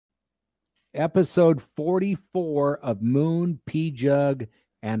Episode 44 of Moon, Pjugg,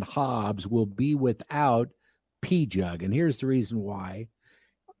 and Hobbs will be without Pjugg. And here's the reason why.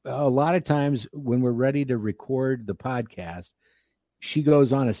 A lot of times when we're ready to record the podcast, she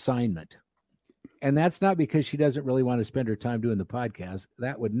goes on assignment. And that's not because she doesn't really want to spend her time doing the podcast.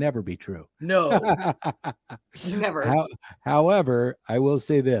 That would never be true. No, never. However, I will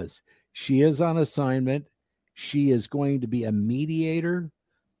say this. She is on assignment. She is going to be a mediator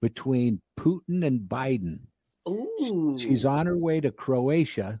between Putin and Biden. Ooh. She's on her way to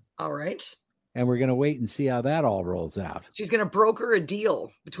Croatia. All right. And we're going to wait and see how that all rolls out. She's going to broker a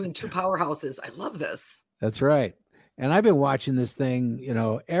deal between two powerhouses. I love this. That's right. And I've been watching this thing,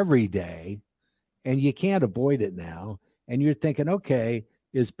 every day, and you can't avoid it now. And you're thinking, okay,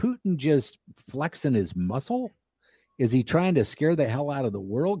 is Putin just flexing his muscle? Is he trying to scare the hell out of the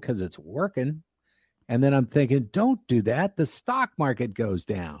world because it's working? And then I'm thinking, don't do that. The stock market goes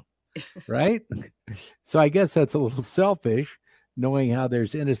down, right? So I guess that's a little selfish, knowing how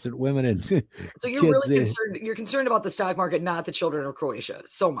there's innocent women and so you're really concerned. You're concerned about the stock market, not the children of Croatia,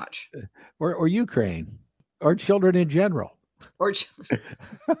 so much, or Ukraine, or children in general, or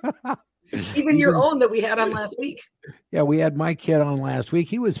even your own that we had on last week. Yeah, we had my kid on last week.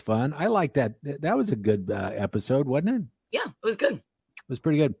 He was fun. I like that. That was a good episode, wasn't it? Yeah, it was good. It was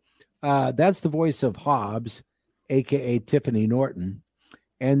pretty good. That's the voice of Hobbs, aka Tiffany Norton.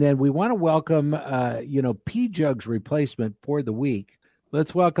 And then we want to welcome, Pjugg's replacement for the week.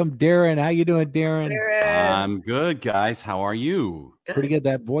 Let's welcome Darren. How you doing, Darren? I'm good, guys. How are you? Good. Pretty good.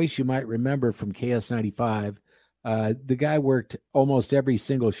 That voice you might remember from KS95. The guy worked almost every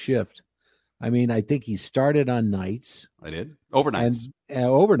single shift. I mean, I think he started on nights. I did. Overnights. And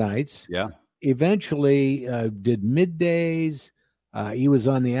overnights. Yeah. Eventually did middays. He was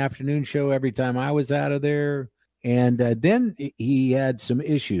on the afternoon show every time I was out of there. And then he had some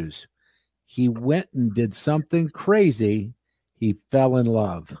issues. He went and did something crazy. He fell in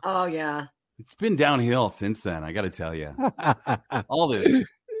love. Oh, yeah. It's been downhill since then, I got to tell you. All this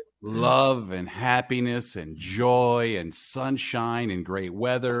love and happiness and joy and sunshine and great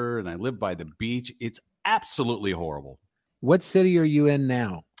weather. And I live by the beach. It's absolutely horrible. What city are you in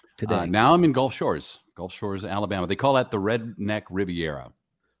now today? Now I'm in Gulf Shores, Alabama. They call that the Redneck Riviera.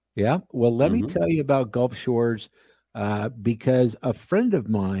 Yeah. Well, let me tell you about Gulf Shores because a friend of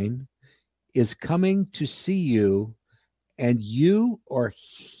mine is coming to see you, and you or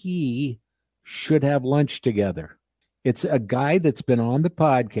he should have lunch together. It's a guy that's been on the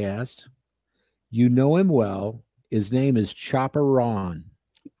podcast. You know him well. His name is Chopper Ron.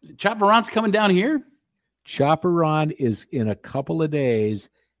 Chopper Ron's coming down here? Chopper Ron is in a couple of days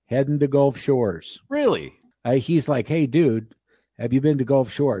heading to Gulf Shores. Really? He's like, hey, dude, have you been to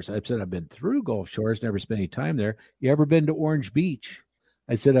Gulf Shores? I said, I've been through Gulf Shores, never spent any time there. You ever been to Orange Beach?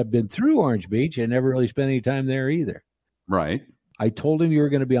 I said, I've been through Orange Beach and never really spent any time there either. Right. I told him you were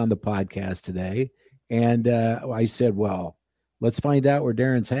going to be on the podcast today. And I said, well, let's find out where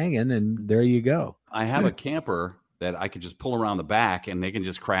Darren's hanging. And there you go. I have a camper that I could just pull around the back and they can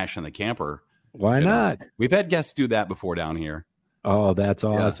just crash in the camper. Why not? We've had guests do that before down here. Oh, that's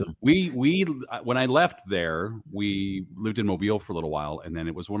awesome. Yeah. We when I left there, we lived in Mobile for a little while. And then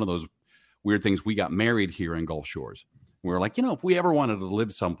it was one of those weird things. We got married here in Gulf Shores. We were like, if we ever wanted to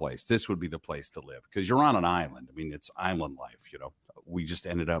live someplace, this would be the place to live because you're on an island. I mean, it's island life, We just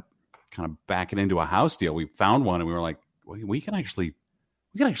ended up kind of backing into a house deal. We found one and we were like, we can actually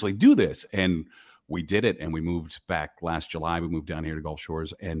do this. And we did it. And we moved back last July. We moved down here to Gulf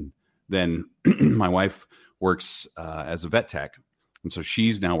Shores. And then my wife works as a vet tech. And so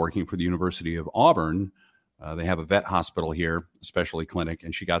she's now working for the University of Auburn. They have a vet hospital here, a specialty clinic,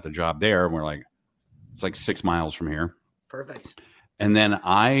 and she got the job there. And we're like, it's like 6 miles from here. Perfect. And then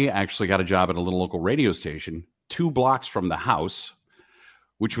I actually got a job at a little local radio station 2 blocks from the house,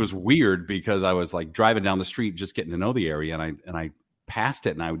 which was weird because I was like driving down the street, just getting to know the area. And I passed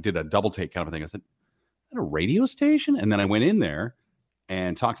it and I did a double take kind of thing. I said, at a radio station? And then I went in there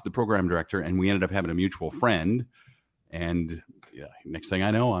and talked to the program director, and we ended up having a mutual friend. And next thing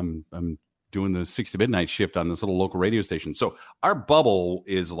I know, I'm doing the 6 to midnight shift on this little local radio station. So our bubble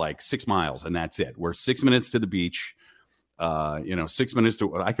is like 6 miles and that's it. We're 6 minutes to the beach. 6 minutes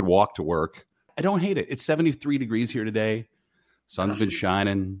to, I could walk to work. I don't hate it. It's 73 degrees here today. Sun's been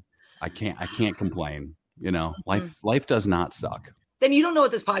shining. I can't complain. Life does not suck. Then you don't know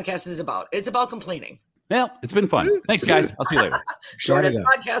what this podcast is about. It's about complaining. Well, it's been fun. Thanks, guys. I'll see you later. Shortest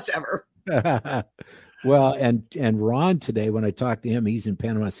podcast ever. Well, and Ron today, when I talked to him, he's in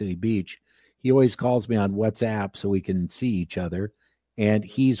Panama City Beach. He always calls me on WhatsApp so we can see each other. And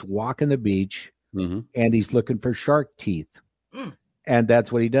he's walking the beach and he's looking for shark teeth. And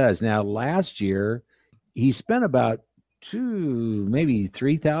that's what he does. Now, last year, he spent about maybe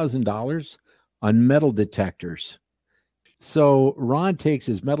 $3,000 on metal detectors. So Ron takes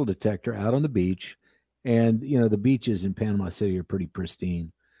his metal detector out on the beach, and the beaches in Panama City are pretty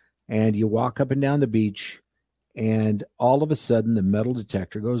pristine. And you walk up and down the beach, and all of a sudden the metal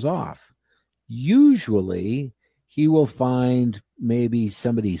detector goes off. Usually, he will find maybe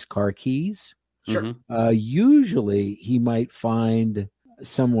somebody's car keys. Sure. Mm-hmm. Usually, he might find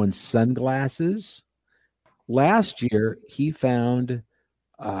someone's sunglasses. Last year, he found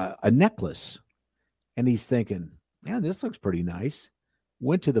a necklace, and he's thinking, man, this looks pretty nice.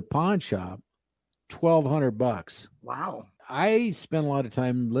 Went to the pawn shop, $1,200. Wow. I spent a lot of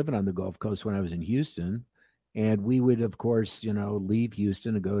time living on the Gulf Coast when I was in Houston, and we would, of course, leave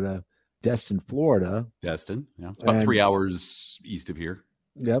Houston and go to Destin, Florida. Destin, yeah. It's about 3 hours east of here.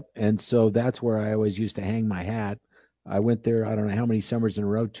 Yep. And so that's where I always used to hang my hat. I went there, I don't know how many summers in a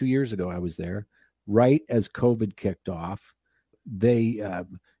row. 2 years ago, I was there right as COVID kicked off. They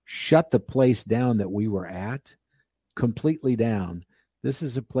shut the place down that we were at completely down. This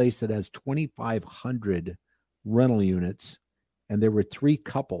is a place that has 2,500 rental units, and there were 3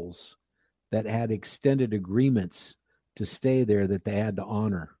 couples that had extended agreements to stay there that they had to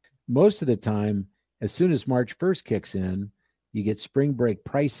honor. Most of the time, as soon as March 1st kicks in, you get spring break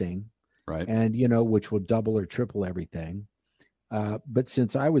pricing, right? And which will double or triple everything. But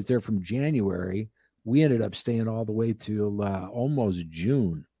since I was there from January, we ended up staying all the way to almost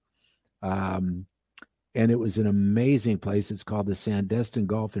June. And it was an amazing place. It's called the Sandestin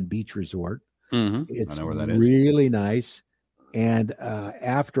Golf and Beach Resort. Mm-hmm. It's I know where that really nice. And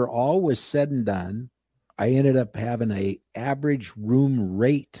after all was said and done, I ended up having a average room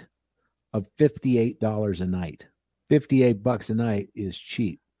rate of $58 a night. $58 a night is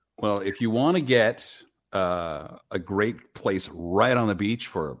cheap. Well, if you want to get a great place right on the beach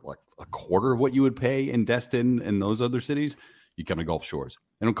for like a quarter of what you would pay in Destin and those other cities, you come to Gulf Shores.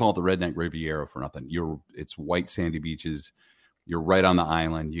 They don't call it the Redneck Riviera for nothing. It's white sandy beaches. You're right on the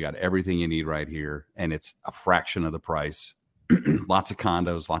island. You got everything you need right here, and it's a fraction of the price. Lots of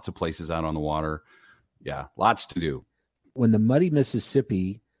condos, lots of places out on the water. Yeah, lots to do. When the muddy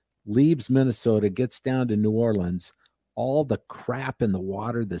Mississippi leaves Minnesota, gets down to New Orleans, all the crap in the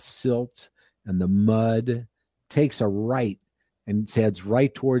water, the silt and the mud, takes a right and heads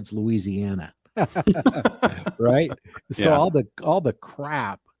right towards Louisiana. Right? So Yeah. all the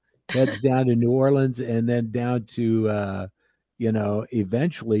crap heads down to New Orleans and then down to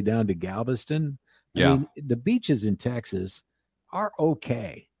eventually down to Galveston. I mean, the beaches in Texas are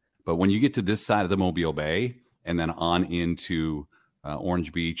okay. But when you get to this side of the Mobile Bay and then on into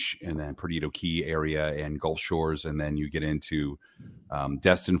Orange Beach and then Perdido Key area and Gulf Shores, and then you get into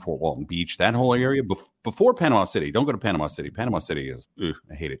Destin, Fort Walton Beach, that whole area before Panama City. Don't go to Panama City. Panama City is,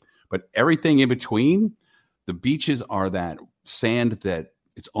 I hate it. But everything in between, the beaches are that sand that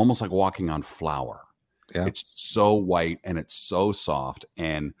it's almost like walking on flour. Yeah. It's so white and it's so soft,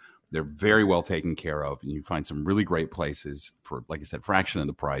 and they're very well taken care of. And you find some really great places for, like I said, fraction of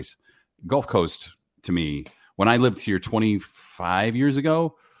the price. Gulf Coast, to me, when I lived here 25 years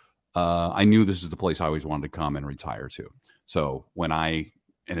ago, I knew this is the place I always wanted to come and retire to. So when I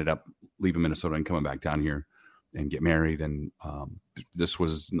ended up leaving Minnesota and coming back down here and get married, and this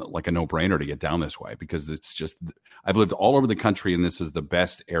was like a no-brainer to get down this way, because it's just, I've lived all over the country and this is the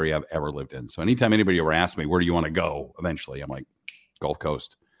best area I've ever lived in. So anytime anybody ever asks me, where do you want to go eventually, I'm like, Gulf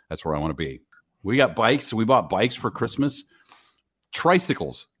Coast. That's where I want to be. We got bikes. We bought bikes for Christmas.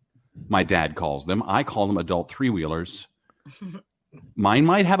 Tricycles, my dad calls them. I call them adult three-wheelers. Mine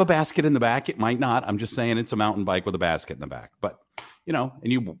might have a basket in the back. It might not. I'm just saying it's a mountain bike with a basket in the back. But, and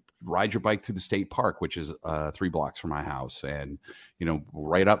you ride your bike through the state park, which is 3 blocks from my house, and,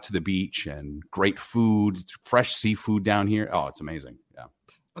 right up to the beach, and great food, fresh seafood down here. Oh, it's amazing. Yeah.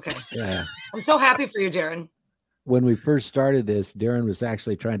 Okay. Yeah. I'm so happy for you, Darren. When we first started this, Darren was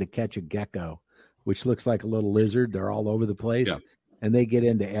actually trying to catch a gecko, which looks like a little lizard. They're all over the place, and they get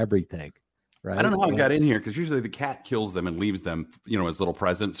into everything. Right? I don't know how it got in here, because usually the cat kills them and leaves them, as little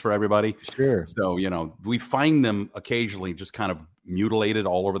presents for everybody. Sure. So, we find them occasionally just kind of mutilated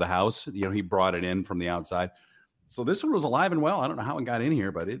all over the house. He brought it in from the outside. So this one was alive and well. I don't know how it got in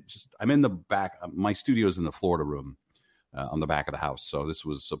here, but I'm in the back. My studio's in the Florida room on the back of the house. So this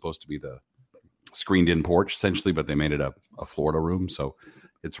was supposed to be the screened in porch essentially, but they made it a Florida room. So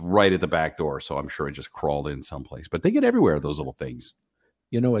it's right at the back door. So I'm sure it just crawled in someplace, but they get everywhere, those little things.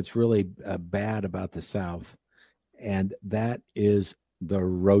 It's really bad about the South, and that is the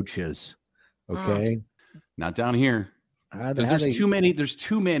roaches. Okay. Not down here. There's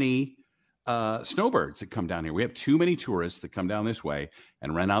too many snowbirds that come down here. We have too many tourists that come down this way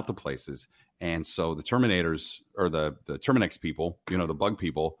and rent out the places. And so the Terminators or the Terminex people, the bug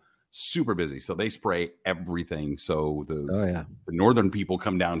people, super busy. So they spray everything. So the northern people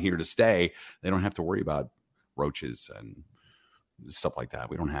come down here to stay. They don't have to worry about roaches and stuff like that.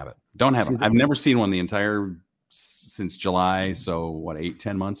 We don't have it. Don't have them. I've never seen one since July. So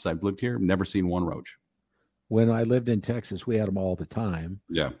 8-10 months I've lived here. Never seen one roach. When I lived in Texas, we had them all the time.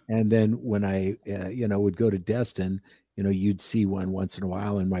 Yeah. And then when I, would go to Destin, you'd see one once in a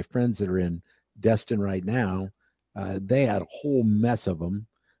while. And my friends that are in Destin right now, they had a whole mess of them.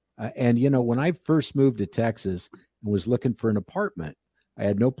 And when I first moved to Texas and was looking for an apartment, I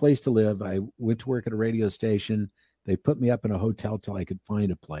had no place to live. I went to work at a radio station. They put me up in a hotel till I could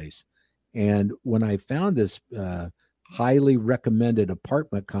find a place. And when I found this highly recommended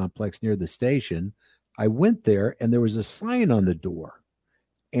apartment complex near the station, I went there and there was a sign on the door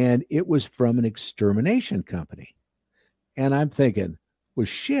and it was from an extermination company. And I'm thinking, well,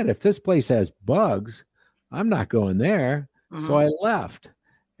 shit, if this place has bugs, I'm not going there. Mm-hmm. So I left.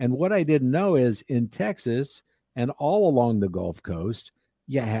 And what I didn't know is in Texas and all along the Gulf Coast,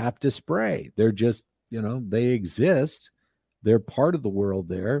 you have to spray. They're just, they exist. They're part of the world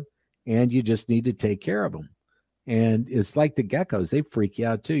there. And you just need to take care of them. And it's like the geckos. They freak you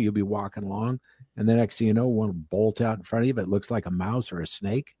out too. You'll be walking along. And the next thing you know, one bolt out in front of you, but it looks like a mouse or a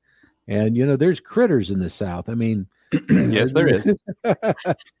snake. And, there's critters in the South. I mean, yes, there is.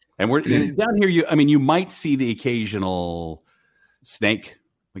 And we're down here. You might see the occasional snake.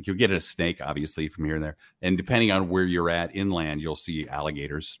 Like you'll get a snake, obviously, from here and there. And depending on where you're at inland, you'll see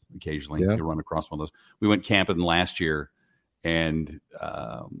alligators occasionally. Yeah. You run across one of those. We went camping last year and at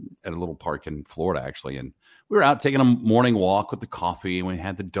a little park in Florida, actually. And we were out taking a morning walk with the coffee and we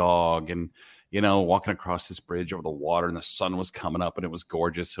had the dog and, walking across this bridge over the water and the sun was coming up and it was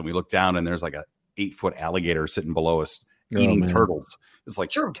gorgeous. And we looked down and there's like a 8-foot alligator sitting below us eating turtles. It's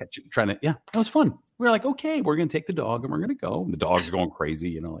like, that was fun. We were like, okay, we're going to take the dog and we're going to go. And the dog's going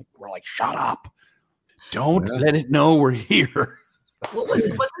crazy, we're like, shut up. Don't let it know we're here.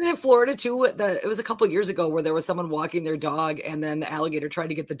 Wasn't it in Florida too? It was a couple of years ago where there was someone walking their dog and then the alligator tried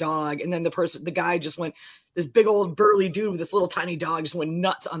to get the dog. And then the guy just went, this big old burly dude with this little tiny dog just went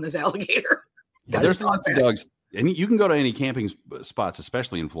nuts on this alligator. There's lots of dogs. And you can go to any camping spots,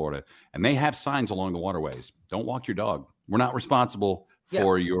 especially in Florida, and they have signs along the waterways. Don't walk your dog. We're not responsible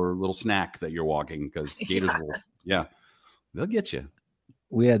for your little snack that you're walking because gators they'll get you.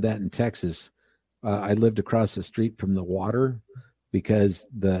 We had that in Texas. I lived across the street from the water because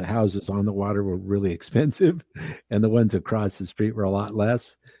the houses on the water were really expensive and the ones across the street were a lot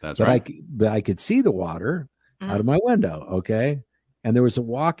less. But I could see the water out of my window. Okay. And there was a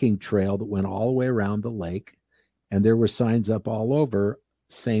walking trail that went all the way around the lake. And there were signs up all over,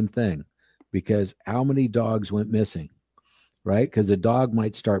 same thing, because how many dogs went missing, right? Because a dog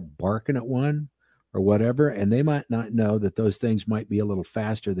might start barking at one or whatever, and they might not know that those things might be a little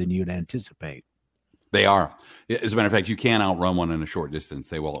faster than you'd anticipate. They are. As a matter of fact, you can't outrun one in a short distance.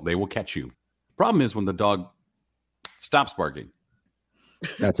 They will catch you. Problem is when the dog stops barking.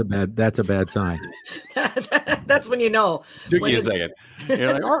 That's a bad sign. That's when you know. Took you a second.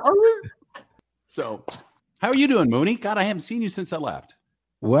 You're like, are we? So, how are you doing, Mooney? God, I haven't seen you since I left.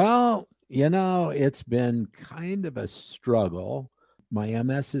 Well, it's been kind of a struggle. My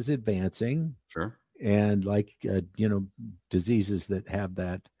MS is advancing. Sure. And like, diseases that have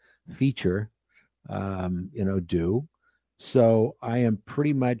that feature, do. So I am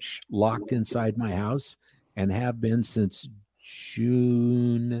pretty much locked inside my house and have been since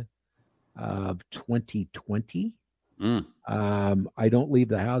June of 2020. I don't leave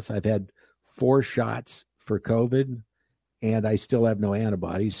the house. I've had 4 shots for COVID and I still have no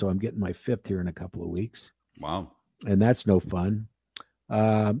antibodies. So I'm getting my 5th here in a couple of weeks. Wow. And that's no fun.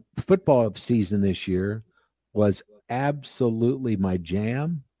 Football season this year was absolutely my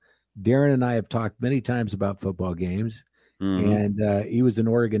jam. Darren and I have talked many times about football games, and he was an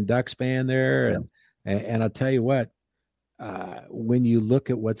Oregon Ducks fan there. And I'll tell you what, when you look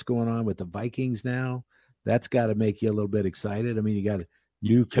at what's going on with the Vikings now, that's got to make you a little bit excited. I mean, you got a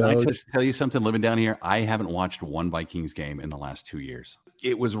new coach. Can I just tell you something? Living down here, I haven't watched one Vikings game in the last 2 years.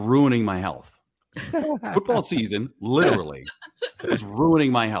 It was ruining my health. Football season, literally, was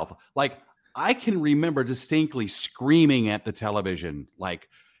ruining my health. Like, I can remember distinctly screaming at the television, like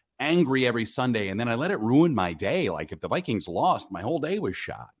angry every Sunday, and then I let it ruin my day. Like, if the Vikings lost, my whole day was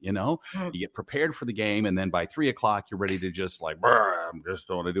shot. You get prepared for the game, and then by 3:00, you're ready to just like, I just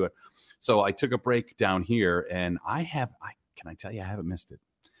don't want to do it. So I took a break down here, and can I tell you, I haven't missed it.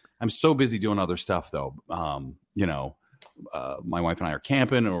 I'm so busy doing other stuff, though. my wife and I are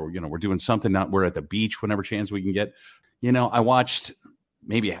camping, or we're doing something. We're at the beach whenever chance we can get. I watched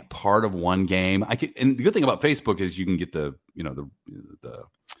maybe a part of one game. And the good thing about Facebook is you can get the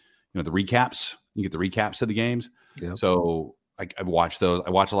recaps. You get the recaps of the games. Yeah. So I watch those. I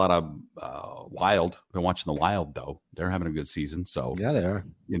watch a lot of Wild. I've been watching the Wild, though. They're having a good season. So yeah, they are.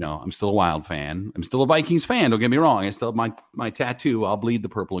 I'm still a Wild fan. I'm still a Vikings fan. Don't get me wrong. I still have my tattoo. I'll bleed the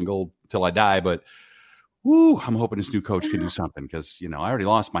purple and gold till I die. But I'm hoping this new coach can do something, because I already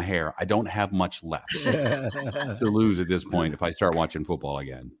lost my hair. I don't have much left to lose at this point if I start watching football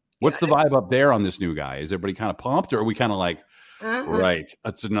again. What's the vibe up there on this new guy? Is everybody kind of pumped, or are we kind of like, right,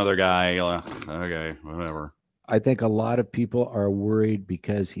 that's another guy? Okay, whatever. I think a lot of people are worried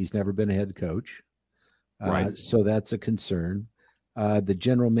because he's never been a head coach. Right. So that's a concern. The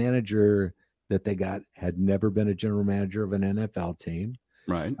general manager that they got had never been a general manager of an NFL team.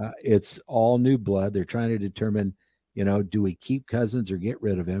 Right. It's all new blood. They're trying to determine, do we keep Cousins or get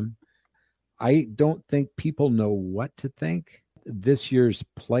rid of him? I don't think people know what to think. This year's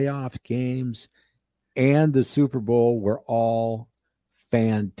playoff games and the Super Bowl were all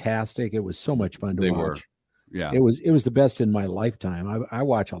fantastic. It was so much fun to watch. Yeah. It was the best in my lifetime. I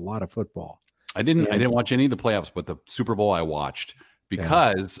watch a lot of football. I didn't watch any of the playoffs, but the Super Bowl I watched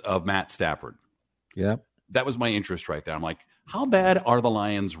because of Matt Stafford. Yeah. That was my interest right there. I'm like, how bad are the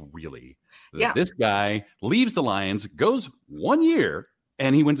Lions really? Yeah. This guy leaves the Lions, goes 1 year,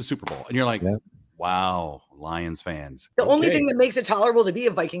 and he wins a Super Bowl. And you're like, wow, Lions fans. The only thing that makes it tolerable to be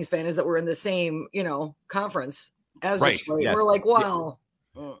a Vikings fan is that we're in the same, conference as Detroit. Yes. We're like, well,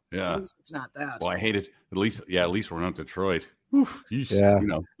 yeah, at least it's not that. Well, I hate it. At least we're not Detroit. Oof, yeah.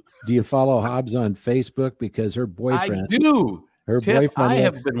 Do you follow Hobbs on Facebook? Because her boyfriend. I do. Her Tiff, boyfriend. I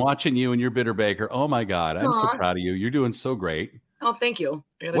have been watching you and your Bitter Baker. Oh my God, I'm so proud of you. You're doing so great. Oh, thank you.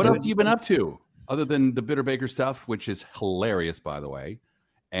 What else have you been up to other than the Bitter Baker stuff, which is hilarious, by the way?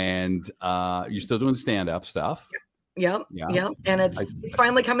 And you're still doing stand-up stuff. Yep. And it's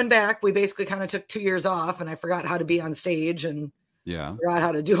finally coming back. We basically kind of took 2 years off, and I forgot how to be on stage and forgot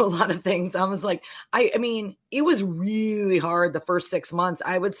how to do a lot of things. I was like, I mean, it was really hard the first 6 months.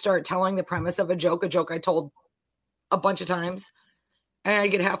 I would start telling the premise of a joke I told a bunch of times, and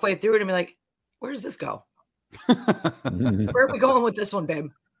I'd get halfway through it and be like, where does this go? Where are we going with this one, babe?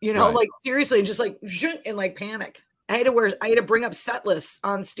 Like seriously, just like and like panic. I had to bring up set lists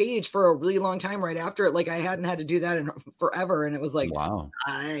on stage for a really long time right after it. Like I hadn't had to do that in forever. And it was like, wow.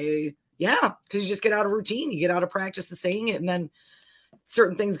 Because you just get out of routine, you get out of practice of saying it. And then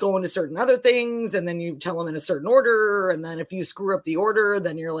certain things go into certain other things. And then you tell them in a certain order. And then if you screw up the order,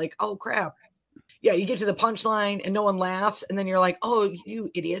 then you're like, oh crap. Yeah. You get to the punchline and no one laughs. And then you're like, oh, you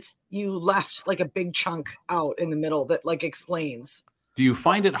idiot. You left like a big chunk out in the middle that like explains. Do you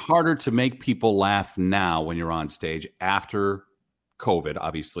find it harder to make people laugh now when you're on stage after COVID,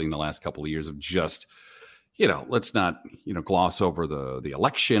 obviously in the last couple of years of just, let's not, gloss over the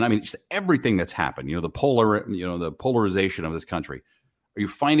election. I mean, just everything that's happened, the polarization of this country. Are you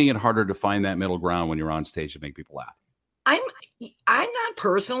finding it harder to find that middle ground when you're on stage to make people laugh? I'm not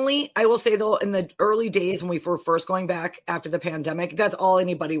personally. I will say though, in the early days when we were first going back after the pandemic, that's all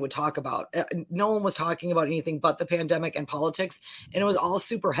anybody would talk about. No one was talking about anything but the pandemic and politics, and it was all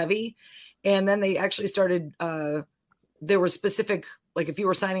super heavy. And then they actually started. There were specific, like if you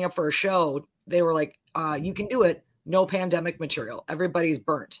were signing up for a show, they were like, "You can do it. No pandemic material. Everybody's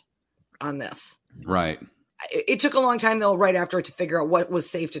burnt on this." Right. It took a long time though, right after it, to figure out what was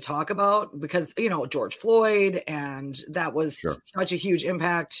safe to talk about, because, George Floyd, and that was such a huge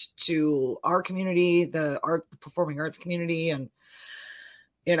impact to our community, the performing arts community. And,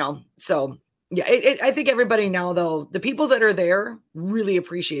 so yeah, I think everybody now though, the people that are there really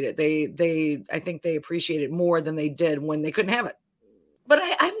appreciate it. I think they appreciate it more than they did when they couldn't have it. But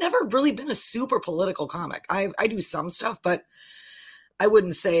I've never really been a super political comic. I do some stuff, but I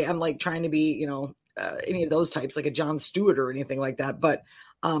wouldn't say I'm like trying to be, any of those types, like a Jon Stewart or anything like that. But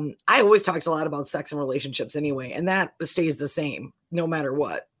I always talked a lot about sex and relationships anyway, and that stays the same no matter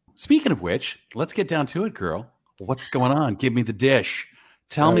what. Speaking of which, let's get down to it, girl. What's going on? Give me the dish.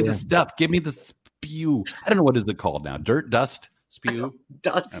 Tell me the stuff. Give me the spew. I don't know, what is it called now? Dirt, dust, spew?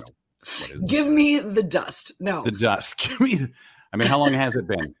 Dust. Give me the dust. No. The dust. Give me how long has it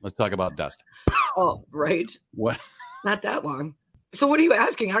been? Let's talk about dust. Oh, right. What? Not that long. So what are you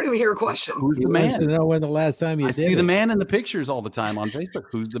asking? I don't even hear a question. Who's the man? To know when the last time you I see the man in the pictures all the time on Facebook.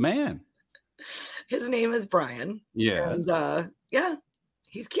 Who's the man? His name is Brian. Yeah. And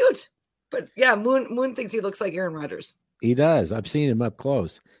he's cute. But yeah, Moon thinks he looks like Aaron Rodgers. He does. I've seen him up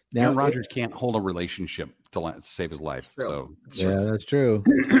close. Now, Aaron Rodgers can't hold a relationship to save his life. So that's true.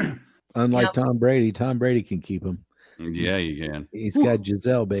 Unlike Tom Brady can keep him. Yeah, you can. He's got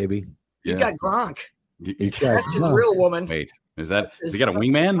Giselle, baby. He's got Gronk. He's got That's his real woman. Wait, has he got a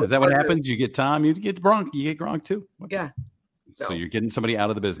wingman? Is that what happens? You get Tom, you get Gronk, you get Gronk too. What? Yeah. So you're getting somebody out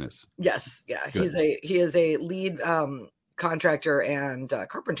of the business. Yes. Yeah. Good. He is a lead contractor and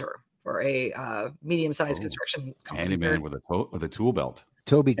carpenter for a medium-sized construction company. Handyman with a tool belt.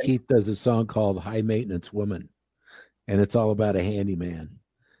 Toby Keith does a song called High Maintenance Woman, and it's all about a handyman.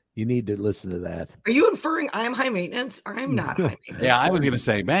 You need to listen to that. Are you inferring I'm high maintenance? I'm not high maintenance. Yeah, I was going to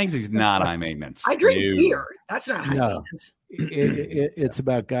say Bangsy's not high maintenance. I drink beer. That's not high maintenance. It's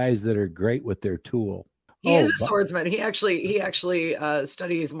about guys that are great with their tool. He is a swordsman. He actually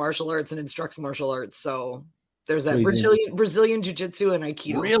studies martial arts and instructs martial arts. So there's that Brazilian jiu-jitsu and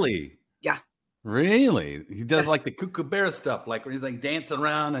Aikido. Really? Yeah. Really? He does like the kookaburra stuff, like where he's like dancing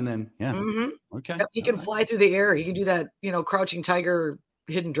around and then Okay. Yep, he can fly through the air. He can do that, crouching tiger,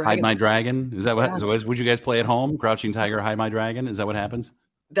 hidden dragon. Hide my dragon. Is that what? Would you guys play at home? Crouching tiger, hide my dragon. Is that what happens?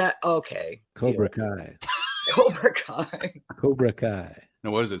 Cobra Kai. Cobra Kai. Cobra Kai. No,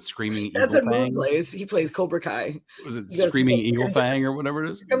 what is it? Screaming Eagle That's a Fang? Moon plays. He plays Cobra Kai. Was it Screaming Eagle Fang or whatever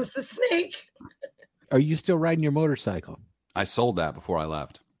it is? Here comes the snake. Are you still riding your motorcycle? I sold that before I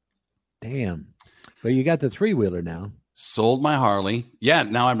left. Damn. But you got the 3-wheeler now. Sold my Harley. Yeah,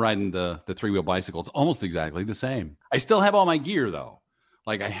 now I'm riding the 3-wheel bicycle. It's almost exactly the same. I still have all my gear though.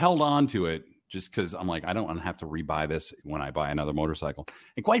 Like I held on to it just because I'm like, I don't want to have to rebuy this when I buy another motorcycle.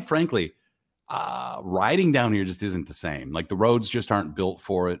 And quite frankly, riding down here just isn't the same. Like the roads just aren't built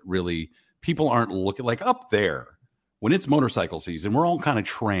for it. Really, people aren't looking like up there. When it's motorcycle season, we're all kind of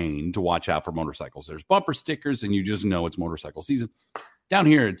trained to watch out for motorcycles. There's bumper stickers and you just know it's motorcycle season. Down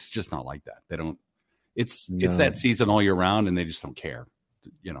here, it's just not like that. They don't, it's that season all year round and they just don't care.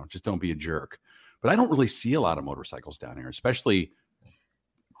 Just don't be a jerk. But I don't really see a lot of motorcycles down here, especially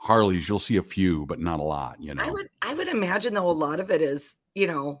Harleys. You'll see a few, but not a lot, I would imagine though, a lot of it is, I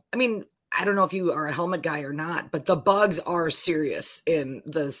don't know if you are a helmet guy or not, but the bugs are serious in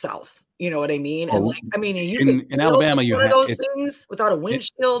the South. You know what I mean? And in Alabama, you have those things without a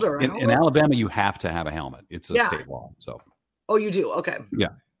windshield or in Alabama, you have to have a helmet. It's a state law. So, you do? Okay. Yeah.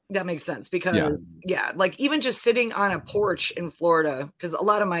 That makes sense because like even just sitting on a porch in Florida, because a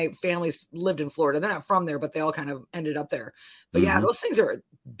lot of my families lived in Florida. They're not from there, but they all kind of ended up there. But those things are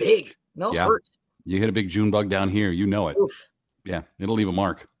big. They'll hurt. You hit a big June bug down here. You know it. Oof. Yeah. It'll leave a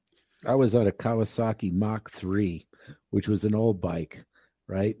mark. I was on a Kawasaki Mach 3, which was an old bike,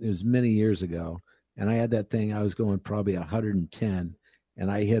 right? It was many years ago. And I had that thing. I was going probably 110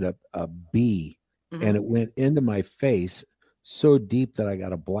 and I hit a B and it went into my face so deep that I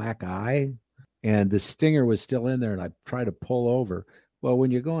got a black eye and the stinger was still in there and I tried to pull over. Well, when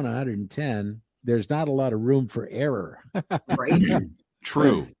you're going 110, there's not a lot of room for error. Right.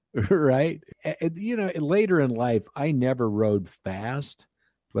 True. Right. And, later in life, I never rode fast,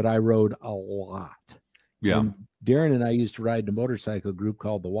 but I rode a lot. Yeah. And Darren and I used to ride in a motorcycle group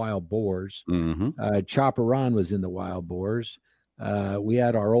called the Wild Boars. Chopper Ron was in the Wild Boars. We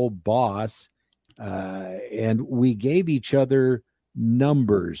had our old boss. And we gave each other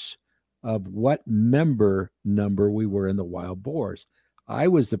numbers of what member number we were in the Wild Boars. I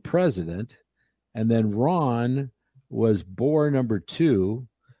was the president, and then Ron was boar number 2,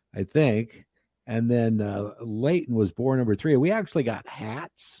 I think, and then Leighton was boar number 3. We actually got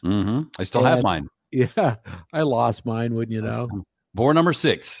hats. I still have mine. Yeah, I lost mine, wouldn't you know? Boar number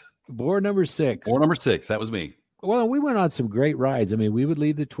 6. Boar number 6. Boar number 6. That was me. Well, we went on some great rides. I mean, we would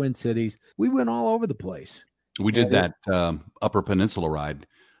leave the Twin Cities. We went all over the place. We did that Upper Peninsula ride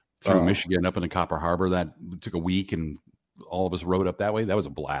through Michigan up into Copper Harbor. That took a week, and all of us rode up that way. That was a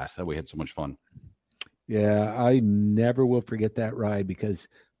blast. That we had so much fun. Yeah, I never will forget that ride because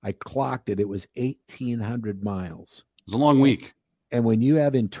I clocked it. It was 1,800 miles. It was a long week. And when you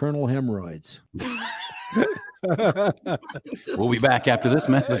have internal hemorrhoids. We'll be back after this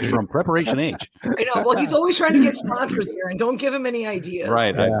message from Preparation H. I know. Well, he's always trying to get sponsors here, and don't give him any ideas.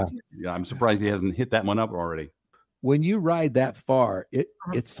 Right. Yeah. I'm surprised he hasn't hit that one up already. When you ride that far,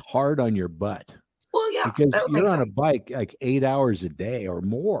 it's hard on your butt. Well, yeah. Because you're on a bike like 8 hours a day or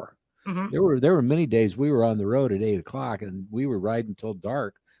more. There were many days we were on the road at 8 o'clock and we were riding until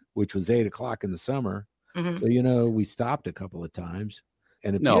dark, which was 8 o'clock in the summer. So, we stopped a couple of times.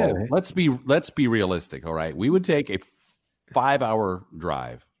 And let's be realistic. All right. We would take a 5-hour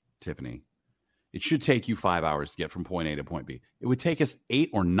drive, Tiffany. It should take you 5 hours to get from point A to point B. It would take us 8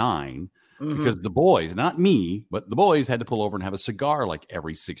 or 9 because the boys, not me, but the boys had to pull over and have a cigar like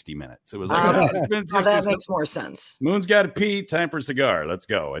every 60 minutes. It was like, that makes more sense. Moon's got to pee. Time for a cigar. Let's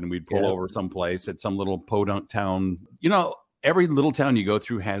go. And we'd pull over someplace at some little podunk town. Every little town you go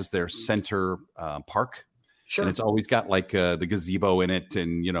through has their center park. Sure. And it's always got like the gazebo in it.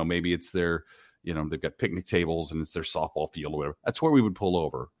 And, maybe it's their, they've got picnic tables and it's their softball field or whatever. That's where we would pull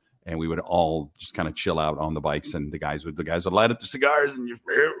over. And we would all just kind of chill out on the bikes, and the guys would light up the cigars, and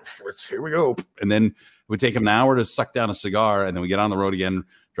here we go. And then it would take them an hour to suck down a cigar, and then we get on the road again,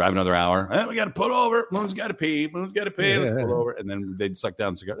 drive another hour. We got to pull over. Moon's got to pee. Let's pull over. And then they'd suck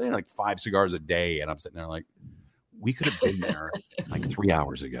down cigars. They had like 5 cigars a day, and I'm sitting there like, we could have been there like 3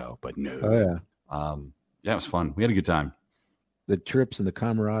 hours ago, but no. Oh yeah, it was fun. We had a good time. The trips and the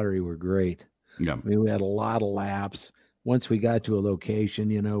camaraderie were great. Yeah, I mean, we had a lot of laps. Once we got to a location,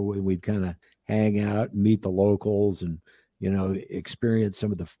 we'd kind of hang out and meet the locals and, experience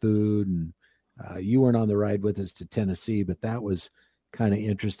some of the food. And you weren't on the ride with us to Tennessee, but that was kind of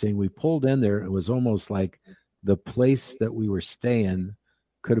interesting. We pulled in there. It was almost like the place that we were staying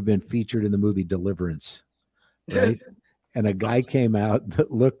could have been featured in the movie Deliverance, right? And a guy came out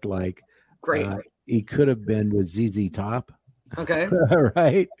that looked like he could have been with ZZ Top. Okay.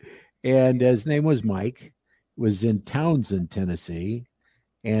 Right. And his name was Mike. Was in Townsend, Tennessee,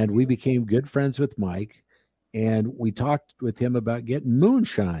 and we became good friends with Mike, and we talked with him about getting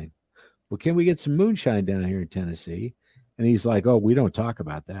moonshine. Well, can we get some moonshine down here in Tennessee? And he's like, oh, we don't talk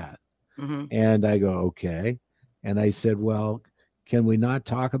about that. Mm-hmm. And I go, okay. And I said, well, can we not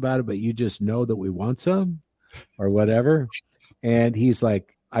talk about it, but you just know that we want some or whatever? And he's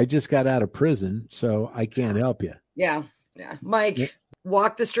like, I just got out of prison, so I can't help you. Yeah. Mike,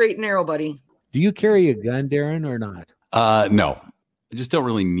 walk the straight and narrow, buddy. Do you carry a gun, Darren, or not? No, I just don't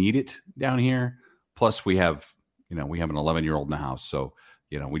really need it down here. Plus we have an 11-year-old in the house. So,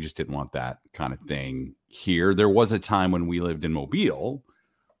 we just didn't want that kind of thing here. There was a time when we lived in Mobile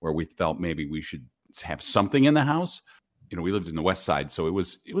where we felt maybe we should have something in the house. We lived in the West Side, so it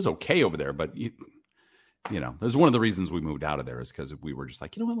was okay over there. But, there's one of the reasons we moved out of there is because we were just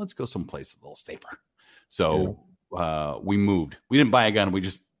like, let's go someplace a little safer. So we moved. We didn't buy a gun. We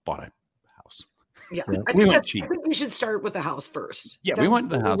just bought a house. Yeah, we went cheap. I think we should start with the house first. Yeah, we went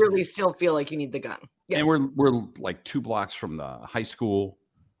to the house. You really still feel like you need the gun. Yeah, and we're like 2 blocks from the high school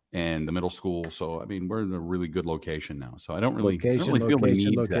and the middle school. So I mean, we're in a really good location now. So I don't really feel the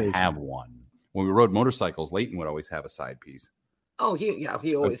need to have one. When we rode motorcycles, Leighton would always have a side piece. Oh, he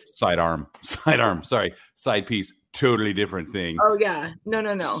always side piece. Totally different thing. Oh yeah,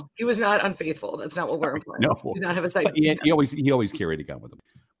 no. He was not unfaithful. That's not what we're implying. No, he did not have a side. He always carried a gun with him.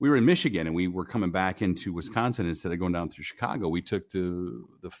 We were in Michigan and we were coming back into Wisconsin instead of going down through Chicago. We took the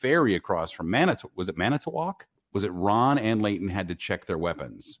ferry across from Manitowoc. Was it Manitowoc? Was it Ron and Leighton had to check their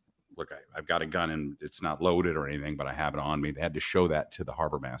weapons? Look, I've got a gun and it's not loaded or anything, but I have it on me. They had to show that to the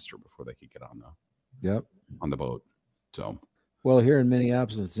harbor master before they could get on the boat. So, well, here in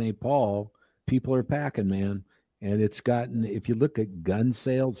Minneapolis and St. Paul, people are packing, man. And it's gotten, if you look at gun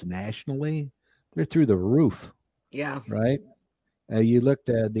sales nationally, they're through the roof. Yeah. Right. You looked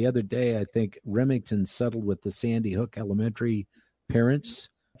at the other day, I think Remington settled with the Sandy Hook Elementary parents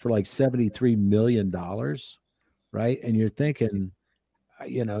for like $73 million. Right. And you're thinking,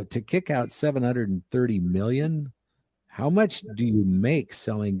 to kick out $730 million, how much do you make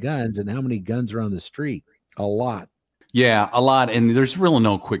selling guns and how many guns are on the street? A lot. Yeah, a lot. And there's really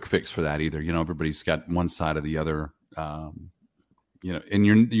no quick fix for that either. Everybody's got one side or the other, and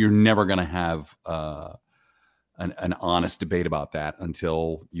you're never going to have an honest debate about that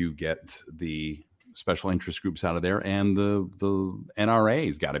until you get the special interest groups out of there and the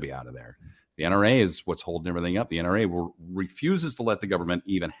NRA's got to be out of there. The NRA is what's holding everything up. The NRA refuses to let the government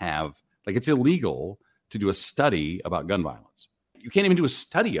even have, it's illegal to do a study about gun violence. You can't even do a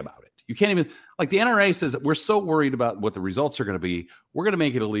study about it. You can't even, the NRA says, we're so worried about what the results are going to be, we're going to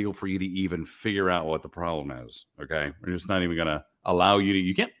make it illegal for you to even figure out what the problem is. Okay. We're just not even going to allow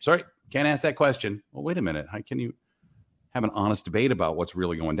you can't ask that question. Well, wait a minute. How can you have an honest debate about what's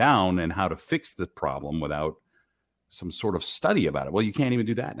really going down and how to fix the problem without some sort of study about it? Well, you can't even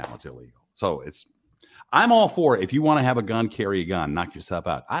do that now. It's illegal. So I'm all for it. If you want to have a gun, carry a gun, knock yourself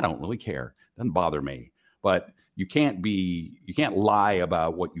out. I don't really care. Doesn't bother me. But you can't lie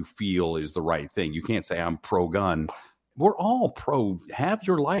about what you feel is the right thing. You can't say I'm pro-gun. We're all pro. Have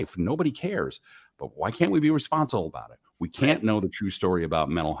your life. Nobody cares. But why can't we be responsible about it? We can't know the true story about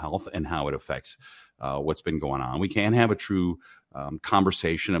mental health and how it affects what's been going on. We can't have a true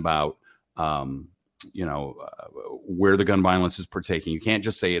conversation about where the gun violence is partaking. You can't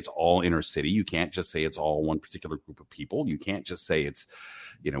just say it's all inner city. You can't just say it's all one particular group of people. You can't just say it's,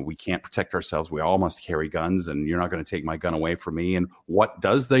 we can't protect ourselves. We all must carry guns and you're not going to take my gun away from me. And what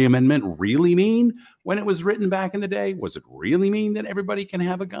does the amendment really mean when it was written back in the day? Was it really mean that everybody can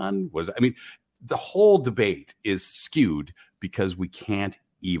have a gun? The whole debate is skewed because we can't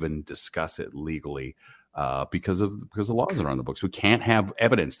even discuss it legally because the laws that are on the books. We can't have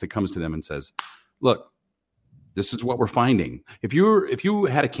evidence that comes to them and says, look, this is what we're finding. If you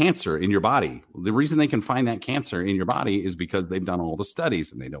had a cancer in your body, the reason they can find that cancer in your body is because they've done all the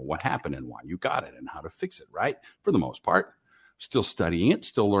studies and they know what happened and why you got it and how to fix it, right? For the most part, still studying it,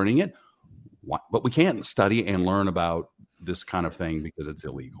 still learning it. But we can't study and learn about this kind of thing because it's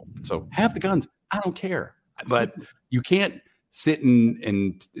illegal. So have the guns. I don't care. But you can't sit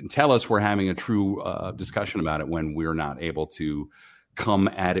and tell us we're having a true discussion about it when we're not able to come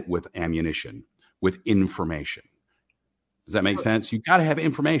at it with ammunition, with information. Does that make sense? You got to have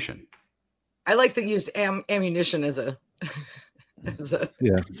information. I like that you used ammunition as a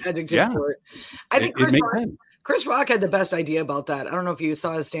adjective for it. I think Chris Rock had the best idea about that. I don't know if you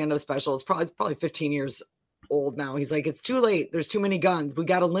saw his stand-up special. It's probably 15 years old now. He's like, it's too late. There's too many guns. We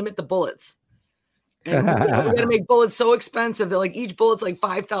got to limit the bullets. And we got to make bullets so expensive that like each bullet's like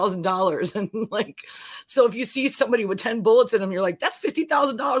 $5,000. And like, so if you see somebody with 10 bullets in them, you're like, that's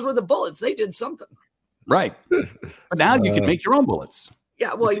 $50,000 worth of bullets. They did something. Right. But now you can make your own bullets.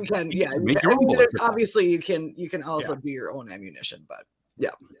 Yeah. Well, you can. Yeah. Make your own bullets. Obviously you can also do your own ammunition, but yeah.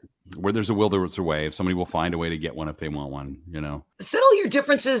 Where there's a will, there's a way. If somebody will find a way to get one if they want one, Settle your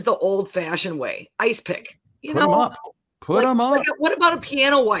differences the old-fashioned way. Ice pick. Put them up. Put them up. What about a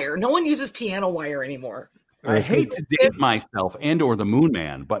piano wire? No one uses piano wire anymore. I hate to date myself or the Moon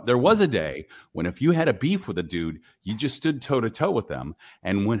Man, but there was a day when if you had a beef with a dude, you just stood toe to toe with them,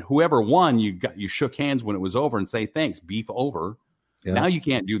 and when whoever won, you shook hands when it was over and say thanks. Beef over. Yeah. Now you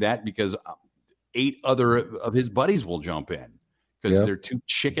can't do that because 8 other of his buddies will jump in because they're too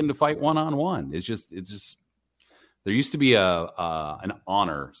chicken to fight one-on-one. It's just there used to be an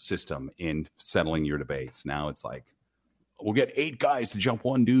honor system in settling your debates. Now it's like we'll get 8 guys to jump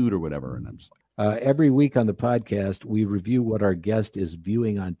one dude or whatever, and I'm just like. Every week on the podcast, we review what our guest is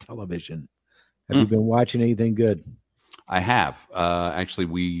viewing on television. Have you been watching anything good? I have. Actually,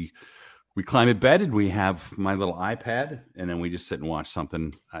 we climb in bed and we have my little iPad, and then we just sit and watch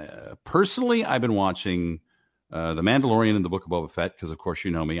something. Personally, I've been watching The Mandalorian and the Book of Boba Fett because, of course, you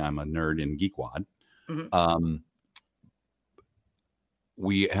know me. I'm a nerd in Geekwad. Mm-hmm.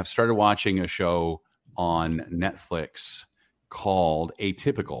 We have started watching a show on Netflix called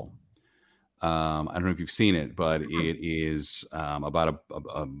Atypical. I don't know if you've seen it, but it is about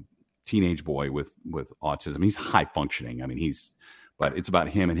a teenage boy with autism. He's high functioning. I mean, but it's about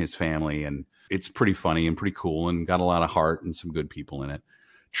him and his family, and it's pretty funny and pretty cool and got a lot of heart and some good people in it.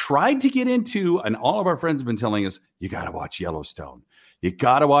 Tried to get into, and all of our friends have been telling us, you got to watch Yellowstone. You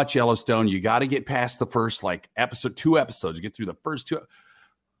got to watch Yellowstone. You got to get past the first 2 episodes. You get through the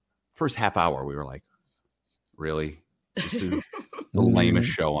first half hour. We were like, really? This is the lamest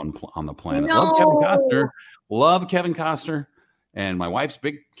show on the planet. No. Love Kevin Costner. And my wife's a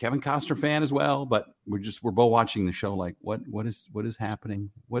big Kevin Costner fan as well. But we're both watching the show like, what is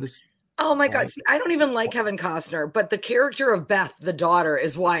happening? What is... Oh my God. See, I don't even like Kevin Costner, but the character of Beth, the daughter,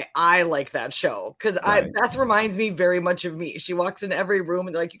 is why I like that show. Because Beth reminds me very much of me. She walks in every room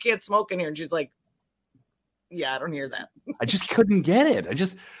and they're like, you can't smoke in here. And she's like, yeah, I don't hear that. I just couldn't get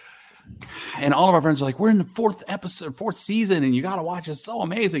it. And all of our friends are like, we're in the 4th season, and you got to watch it. It's so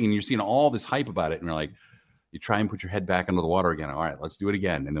amazing. And you're seeing all this hype about it. And you're like, you try and put your head back into the water again. All right, let's do it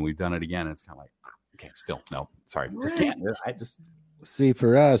again. And then we've done it again. And it's kind of like, okay, still, no, sorry. Just can't. See,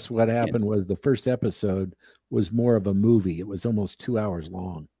 for us, what happened was the first episode was more of a movie. It was almost 2 hours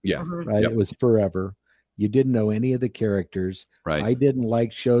long. Yeah. Right. Yep. It was forever. You didn't know any of the characters. Right. I didn't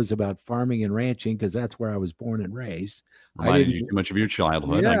like shows about farming and ranching because that's where I was born and raised. Reminded you too much of your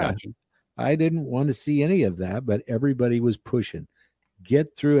childhood. Yeah, I got you. I didn't want to see any of that, but everybody was pushing.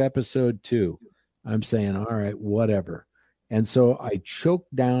 Get through episode 2. I'm saying, all right, whatever. And so I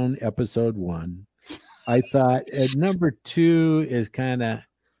choked down episode 1. I thought number 2 is kind of,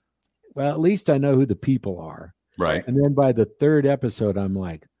 well, at least I know who the people are. Right. And then by the 3rd episode, I'm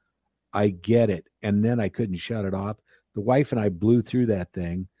like, I get it. And then I couldn't shut it off. The wife and I blew through that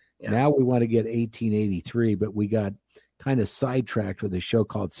thing. Yeah. Now we want to get 1883, but we got kind of sidetracked with a show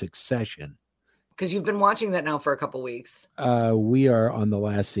called Succession. Because you've been watching that now for a couple weeks. We are on the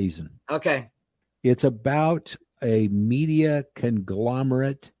last season. Okay. It's about a media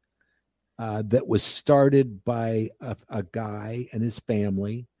conglomerate that was started by a guy and his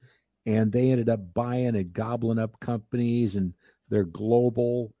family, and they ended up buying and gobbling up companies, and they're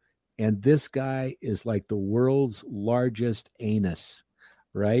global. And this guy is like the world's largest anus,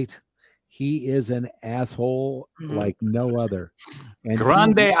 right? He is an asshole like no other. And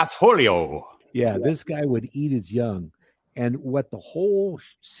Grande asshole. Yeah, this guy would eat his young. And what the whole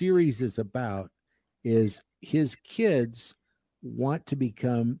series is about is his kids want to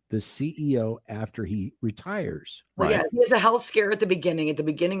become the CEO after he retires. Well, Right. yeah, he has a health scare at the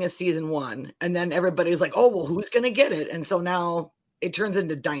beginning of season 1. And then everybody's like, oh, well, who's going to get it? And so now it turns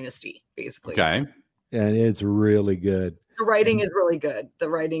into Dynasty, basically. Okay. And it's really good. The writing is really good. The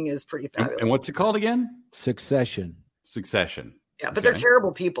writing is pretty fabulous. And what's it called again? Succession. Yeah, but they're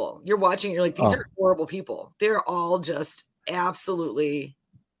terrible people. You're watching, you're like, these are horrible people. They're all just absolutely,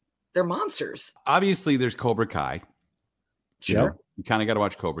 they're monsters. Obviously, there's Cobra Kai. Sure. You kind of got to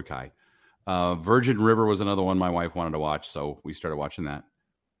watch Cobra Kai. Virgin River was another one my wife wanted to watch, so we started watching that.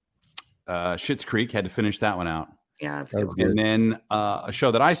 Schitt's Creek, had to finish that one out. Yeah, that's That's good. good. And then a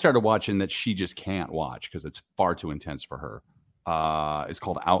show that I started watching that she just can't watch because it's far too intense for her. It's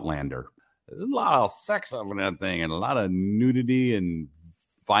called Outlander. There's a lot of sex over that thing and a lot of nudity and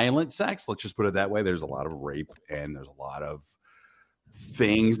violent sex. Let's just put it that way. There's a lot of rape and there's a lot of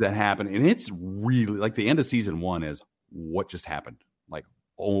things that happen. And it's really like the end of season 1 is what just happened. Like,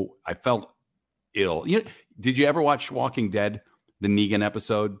 oh, I felt ill. Did you ever watch Walking Dead, the Negan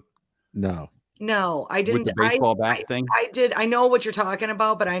episode? No, I didn't. With the baseball bat thing? I did. I know what you're talking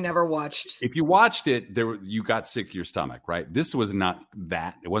about, but I never watched. If you watched it, you got sick to your stomach, right? This was not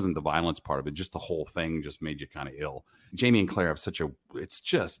that. It wasn't the violence part of it. Just the whole thing just made you kind of ill. Jamie and Claire have it's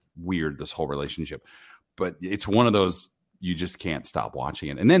just weird, this whole relationship. But it's one of those, you just can't stop watching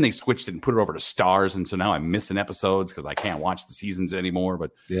it. And then they switched it and put it over to Stars. And so now I'm missing episodes because I can't watch the seasons anymore.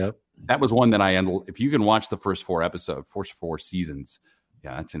 But that was one that if you can watch the first 4 seasons,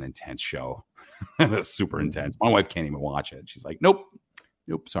 yeah, that's an intense show. That's super intense. My wife can't even watch it. She's like, nope,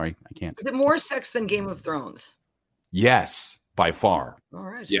 sorry, I can't. Is it more sex than Game of Thrones? Yes, by far. All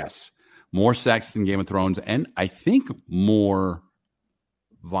right. Yes, more sex than Game of Thrones, and I think more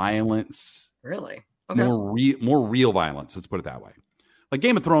violence. Really? Okay. More real violence. Let's put it that way. Like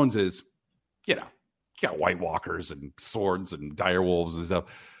Game of Thrones is, you got White Walkers and swords and dire wolves and stuff.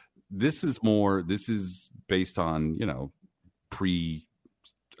 This is based on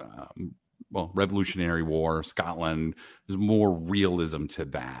Revolutionary War, Scotland. There's more realism to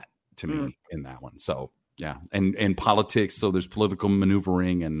that, to me, in that one. So yeah, and politics. So there's political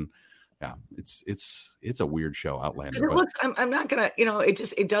maneuvering, and yeah, it's a weird show, Outlander. It looks. I'm not gonna.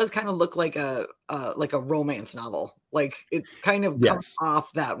 It does kind of look like a romance novel. Like it's kind of comes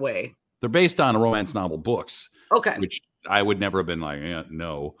off that way. They're based on romance novel books. Okay, which I would never have been like,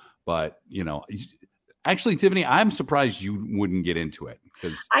 no, but actually, Tiffany, I'm surprised you wouldn't get into it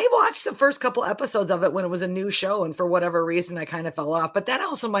because I watched the first couple episodes of it when it was a new show, and for whatever reason, I kind of fell off. But that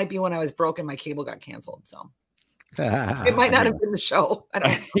also might be when I was broke and my cable got canceled. So it might not have been the show. I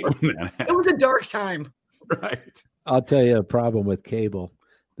don't know. It was a dark time. Right. I'll tell you a problem with cable.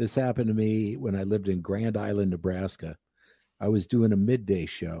 This happened to me when I lived in Grand Island, Nebraska. I was doing a midday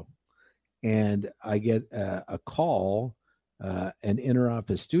show, and I get a call. An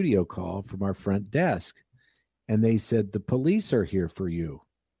interoffice studio call from our front desk. And they said, the police are here for you.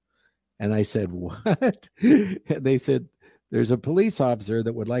 And I said, what? And they said, there's a police officer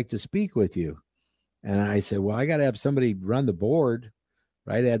that would like to speak with you. And I said, well, I got to have somebody run the board,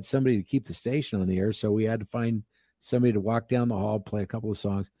 right? I had somebody to keep the station on the air. So we had to find somebody to walk down the hall, play a couple of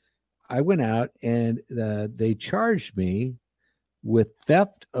songs. I went out and they charged me with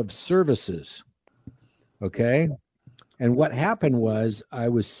theft of services. Okay. And what happened was I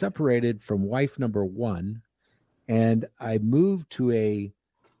was separated from wife number 1, and I moved to a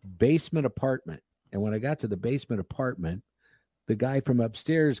basement apartment. And when I got to the basement apartment, the guy from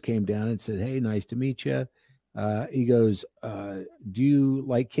upstairs came down and said, hey, nice to meet you. He goes, do you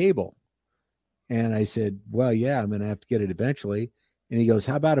like cable? And I said, well, yeah, I'm going to have to get it eventually. And he goes,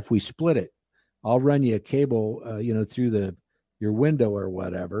 how about if we split it? I'll run you a cable, through your window or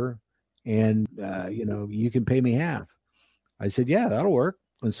whatever. And, you can pay me half. I said, yeah, that'll work.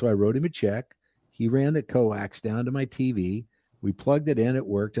 And so I wrote him a check. He ran the coax down to my TV. We plugged it in. It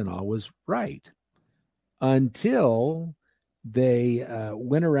worked and all was right. Until they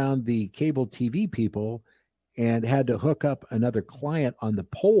went around the cable TV people and had to hook up another client on the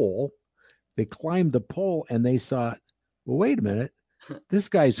pole. They climbed the pole and they saw, well, wait a minute. This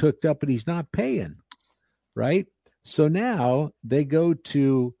guy's hooked up and he's not paying. Right? So now they go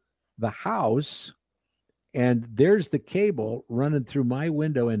to the house, and there's the cable running through my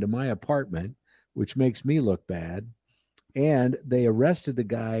window into my apartment, which makes me look bad. And they arrested the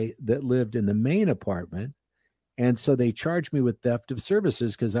guy that lived in the main apartment. And so they charged me with theft of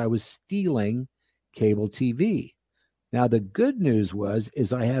services because I was stealing cable TV. Now, the good news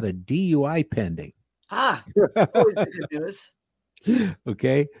is I had a DUI pending. Always good news.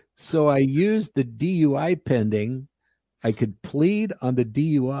 Okay. So I used the DUI pending I could plead on the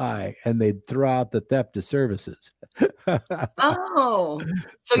DUI and they'd throw out the theft of services. Oh,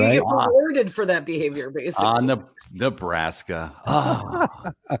 so you Right? get rewarded for that behavior, basically. On Nebraska. Oh,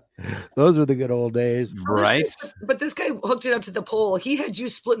 Those were the good old days. right. But this guy hooked it up to the pole. He had you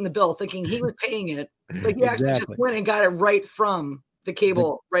splitting the bill, thinking he was paying it, but he actually just went and got it right from the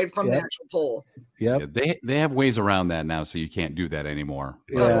cable, right from the actual pole. Yep. Yeah, they have ways around that now, so you can't do that anymore.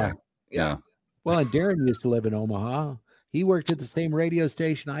 Yeah. Well, and Darren used to live in Omaha. He worked at the same radio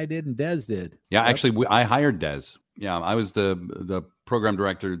station I did and Des did. Yeah, actually, I hired Des. Yeah, I was the program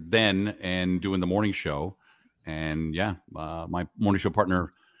director then and doing the morning show. And my morning show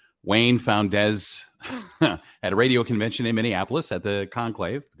partner, Wayne, found Des at a radio convention in Minneapolis at the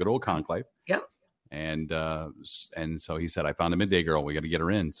Conclave, the good old Conclave. Yep. And so he said, I found a midday girl. We got to get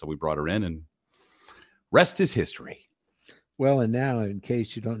her in. So we brought her in, and rest is history. Well, and now, in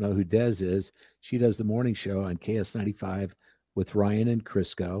case you don't know who Des is, she does the morning show on KS95 with Ryan and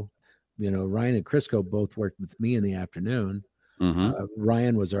Crisco. You know, Ryan and Crisco both worked with me in the afternoon. Mm-hmm.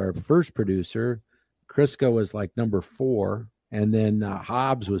 Ryan was our first producer. Crisco was like number 4. And then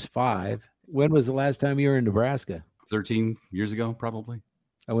Hobbs was 5. When was the last time you were in Nebraska? 13 years ago, probably.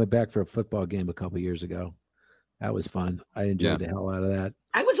 I went back for a football game a couple years ago. That was fun. I enjoyed the hell out of that.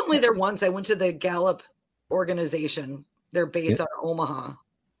 I was only there once. I went to the Gallup organization. They're based out of Omaha.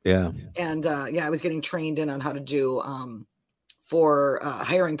 Yeah. And I was getting trained in on how to do for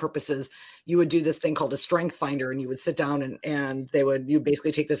hiring purposes. You would do this thing called a strength finder, and you would sit down and you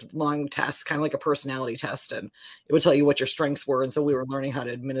basically take this long test, kind of like a personality test, and it would tell you what your strengths were. And so we were learning how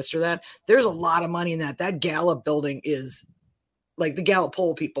to administer that. There's a lot of money in that. That Gallup building is like the Gallup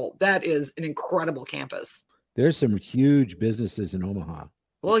poll people. That is an incredible campus. There's some huge businesses in Omaha.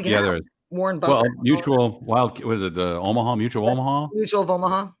 Well, there is. Warren Buffett. Well, Mutual Omaha? Mutual Omaha? Mutual of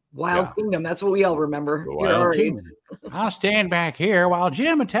Omaha. Wild Kingdom. That's what we all remember. Wild Kingdom. I'll stand back here while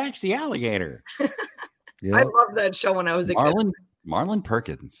Jim attacks the alligator. I loved that show when I was a kid. Marlon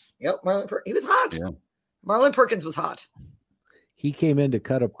Perkins. Yep, Marlon Perkins. He was hot. Yeah. Marlon Perkins was hot. He came in to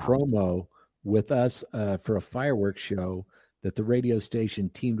cut a promo with us for a fireworks show that the radio station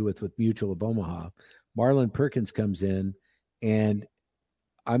teamed with Mutual of Omaha. Marlon Perkins comes in, and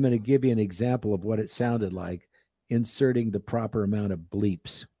I'm going to give you an example of what it sounded like, inserting the proper amount of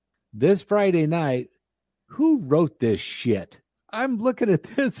bleeps. This Friday night, who wrote this shit? I'm looking at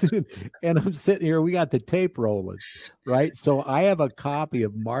this and I'm sitting here. We got the tape rolling, right? So I have a copy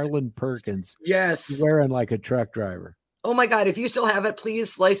of Marlon Perkins. Yes. Wearing like a truck driver. Oh my God. If you still have it,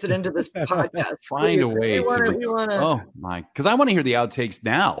 please slice it into this podcast. Find a way oh my, because I want to hear the outtakes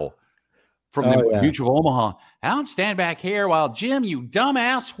now from the Mutual Omaha. I don't stand back here while Jim, you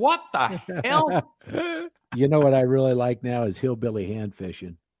dumbass. What the hell? You know what I really like now is hillbilly hand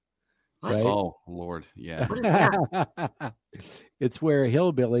fishing. Right? Oh Lord, yeah. It's where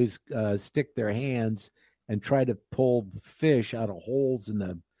hillbillies stick their hands and try to pull fish out of holes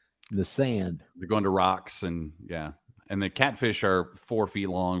in the sand. They're going to rocks and the catfish are 4 feet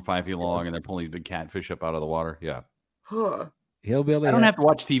long, 5 feet long, and they're pulling these big catfish up out of the water. Yeah. Huh. Hillbilly. I don't have to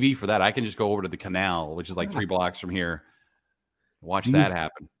watch TV for that. I can just go over to the canal, which is like 3 blocks from here. Watch that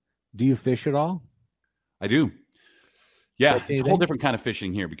happen. Do you fish at all? I do. Yeah, it's a whole different kind of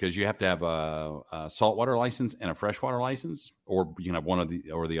fishing here because you have to have a saltwater license and a freshwater license, or you can have one of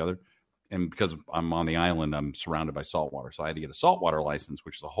the or the other. And because I'm on the island, I'm surrounded by saltwater, so I had to get a saltwater license,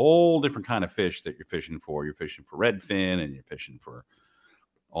 which is a whole different kind of fish that you're fishing for. You're fishing for redfin, and you're fishing for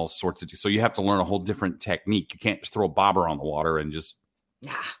all sorts of. So you have to learn a whole different technique. You can't just throw a bobber on the water and just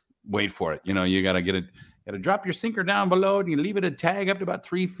wait for it. You know, you got to got to drop your sinker down below, and you leave it a tag up to about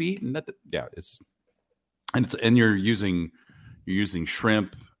 3 feet, and and you're using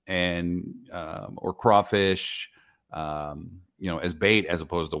shrimp and or crawfish, as bait as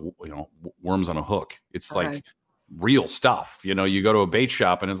opposed to worms on a hook. It's like real stuff. You go to a bait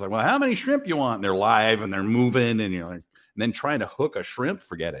shop and it's like, well, how many shrimp you want? And they're live and they're moving, and you're like, and then trying to hook a shrimp,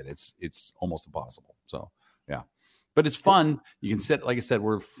 forget it. It's almost impossible. So yeah, but it's fun. You can sit, like I said,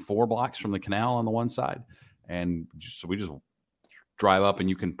 we're 4 blocks from the canal on the one side, and so we just drive up, and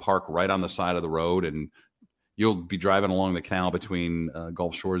you can park right on the side of the road, and you'll be driving along the canal between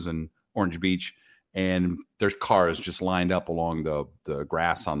Gulf Shores and Orange Beach, and there's cars just lined up along the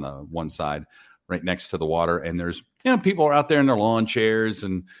grass on the one side right next to the water. And there's, people are out there in their lawn chairs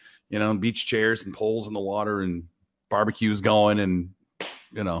and, beach chairs and poles in the water, and barbecues going, and,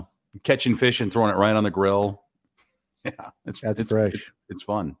 catching fish and throwing it right on the grill. Yeah. It's fresh. It's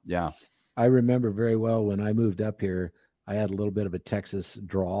fun. Yeah. I remember very well when I moved up here, I had a little bit of a Texas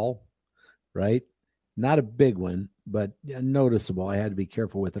drawl, right? Not a big one, but noticeable. I had to be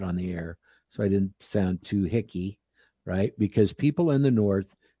careful with it on the air so I didn't sound too hicky. right? Because people in the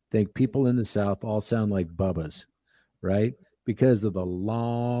North think people in the South all sound like Bubbas, right? Because of the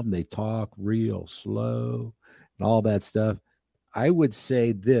long, they talk real slow and all that stuff. I would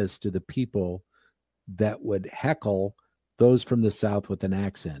say this to the people that would heckle those from the South with an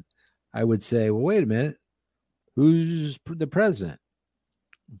accent. I would say, well, wait a minute. Who's the president?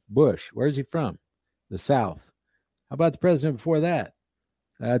 Bush. Where's he from? The South. How about the president before that?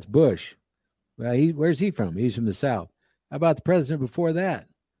 That's Bush. Well, where's he from? He's from the South. How about the president before that?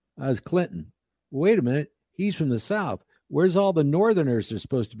 It's Clinton. Wait a minute. He's from the South. Where's all the Northerners they're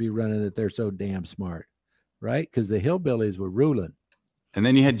supposed to be running that they're so damn smart, right? Because the hillbillies were ruling. And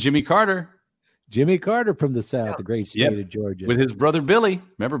then you had Jimmy Carter. Jimmy Carter from the South, the great state of Georgia. With his brother Billy.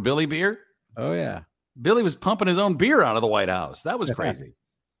 Remember Billy Beer? Oh, yeah. Billy was pumping his own beer out of the White House. That was crazy.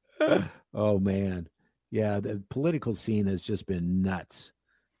 Oh, man. Yeah, the political scene has just been nuts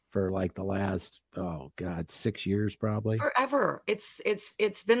for like the last, 6 years probably. Forever.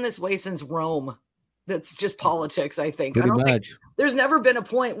 It's been this way since Rome. That's just politics, I think. Pretty I don't much. think there's never been a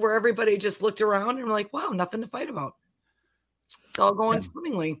point where everybody just looked around and were like, wow, nothing to fight about. It's all going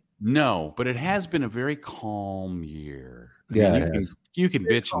swimmingly. No, but it has been a very calm year. Yeah, you can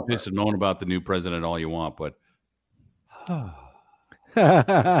bitch and piss and moan about the new president all you want, but now,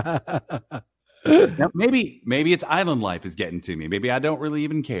 maybe it's island life is getting to me. Maybe I don't really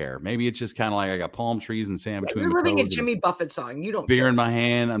even care. Maybe it's just kind of like I got palm trees and sand between You're the living a toes Jimmy Buffett song. You don't beer care. in my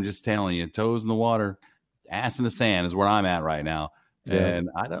hand. I'm just telling you, toes in the water, ass in the sand is where I'm at right now, and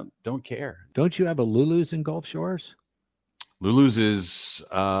I don't care. Don't you have a Lulu's in Gulf Shores? Lulu's is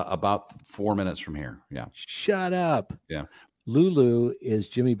about 4 minutes from here. Yeah. Shut up. Yeah. Lulu is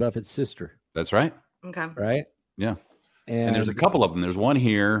Jimmy Buffett's sister. That's right. Okay. Right? Yeah. And there's a couple of them. There's one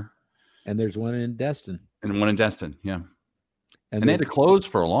here. And there's one in Destin. And one in Destin. Yeah. And they had to close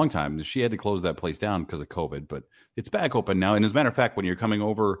for a long time. She had to close that place down because of COVID, but it's back open now. And as a matter of fact, when you're coming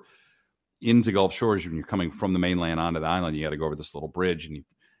over into Gulf Shores, when you're coming from the mainland onto the island, you got to go over this little bridge. And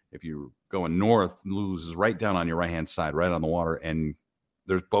if you're going north, Lulu's is right down on your right-hand side, right on the water. And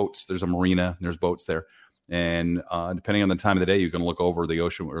there's boats. There's a marina. There's boats there. And depending on the time of the day, you can look over the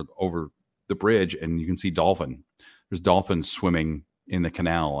ocean or over the bridge and you can see dolphin. There's dolphins swimming in the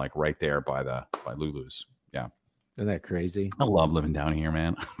canal, like right there by Lulu's. Yeah. Isn't that crazy? I love living down here,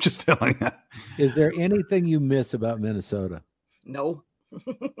 man. I'm just telling you. Is there anything you miss about Minnesota? No.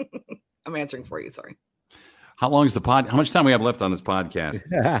 I'm answering for you. Sorry. How long is how much time we have left on this podcast?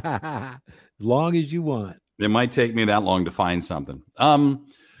 As long as you want. It might take me that long to find something.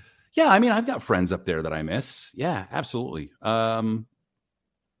 Yeah, I mean, I've got friends up there that I miss. Yeah, absolutely.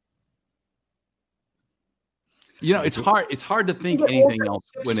 It's hard to think anything else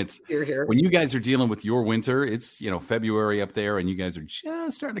when you guys are dealing with your winter. It's, February up there and you guys are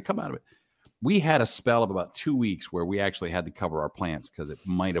just starting to come out of it. We had a spell of about 2 weeks where we actually had to cover our plants because it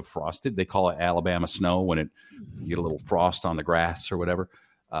might have frosted. They call it Alabama snow when you get a little frost on the grass or whatever.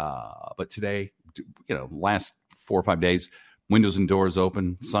 But today, last 4 or 5 days, windows and doors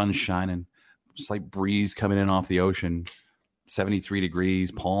open, sun shining, slight breeze coming in off the ocean, 73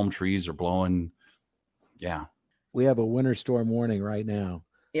 degrees, palm trees are blowing. Yeah. We have a winter storm warning right now.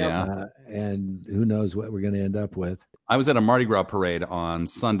 Yep. Yeah. And who knows what we're going to end up with. I was at a Mardi Gras parade on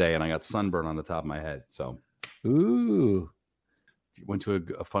Sunday and I got sunburn on the top of my head. So, ooh, went to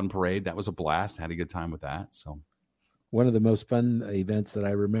a fun parade. That was a blast. Had a good time with that. So, one of the most fun events that I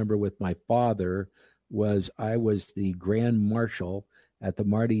remember with my father was I was the grand marshal at the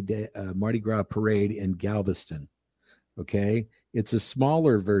Mardi Gras parade in Galveston. Okay. It's a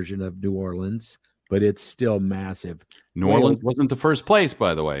smaller version of New Orleans, but it's still massive. New Orleans wasn't the first place,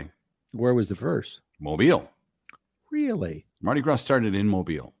 by the way. Where was the first? Mobile. Really? Mardi Gras started in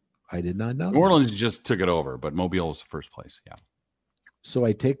Mobile. I did not know. New Orleans just took it over, but Mobile was the first place. Yeah. So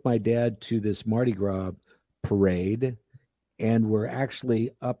I take my dad to this Mardi Gras parade, and we're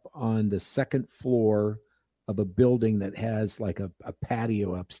actually up on the second floor of a building that has like a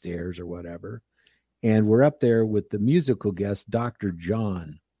patio upstairs or whatever. And we're up there with the musical guest, Dr.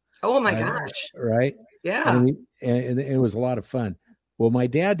 John. Oh my gosh. Right? Yeah. And it was a lot of fun. Well, my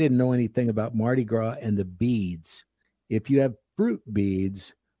dad didn't know anything about Mardi Gras and the beads. If you have fruit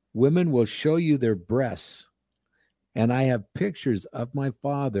beads, women will show you their breasts. And I have pictures of my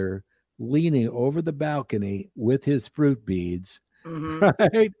father leaning over the balcony with his fruit beads. Mm-hmm.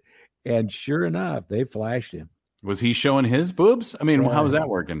 Right? And sure enough, they flashed him. Was he showing his boobs? I mean, how was that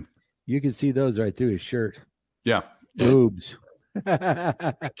working? You can see those right through his shirt. Yeah. God. Boobs. So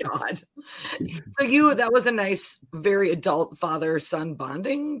that was a nice, very adult father-son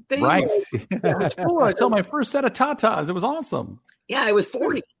bonding thing. Right. I saw my first set of tatas. It was awesome. Yeah, I was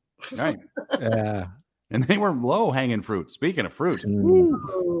 40. Right. And they were low-hanging fruit. Speaking of fruit.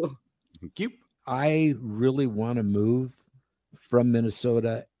 Ooh. Cute. I really want to move from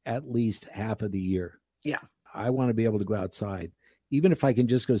Minnesota at least half of the year. Yeah. I want to be able to go outside, even if I can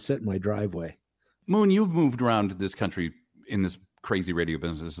just go sit in my driveway. Moon, you've moved around this country in this crazy radio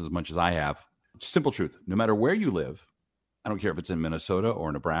business as much as I have. Simple truth. No matter where you live, I don't care if it's in Minnesota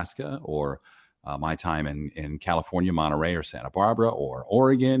or Nebraska or my time in California, Monterey or Santa Barbara or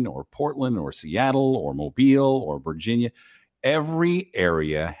Oregon or Portland or Seattle or Mobile or Virginia. Every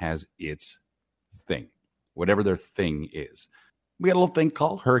area has its thing, whatever their thing is. We got a little thing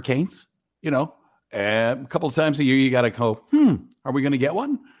called hurricanes. You know, a couple of times a year, you got to go, are we going to get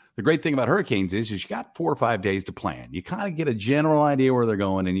one? The great thing about hurricanes is you got 4 or 5 days to plan. You kind of get a general idea where they're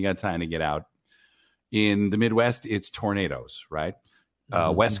going and you got time to get out. In the Midwest, it's tornadoes, right?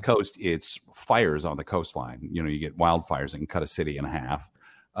 West Coast, it's fires on the coastline. You know, you get wildfires that can cut a city in half.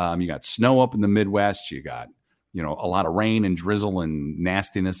 You got snow up in the Midwest. You got, you know, a lot of rain and drizzle and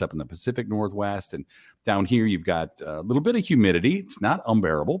nastiness up in the Pacific Northwest. And down here, you've got a little bit of humidity. It's not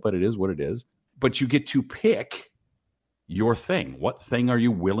unbearable, but it is what it is. But you get to pick your thing. What thing are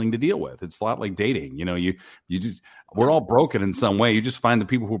you willing to deal with? It's a lot like dating. You know, you just, we're all broken in some way. You just find the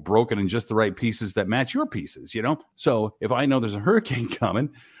people who are broken in just the right pieces that match your pieces, you know? So if I know there's a hurricane coming,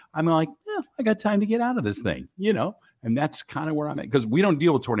 I'm like, I got time to get out of this thing, you know? And that's kind of where I'm at. Because we don't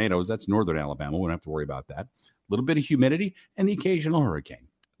deal with tornadoes. That's northern Alabama. We don't have to worry about that. A little bit of humidity and the occasional hurricane.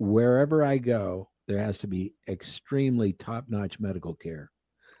 Wherever I go, there has to be extremely top-notch medical care.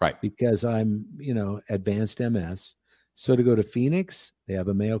 Right. Because I'm, you know, advanced MS. So to go to Phoenix, they have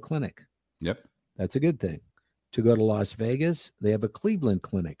a Mayo Clinic. Yep. That's a good thing. To go to Las Vegas, they have a Cleveland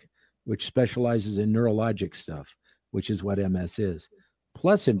Clinic, which specializes in neurologic stuff, which is what MS is.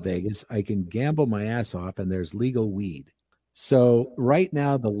 Plus in Vegas, I can gamble my ass off and there's legal weed. So right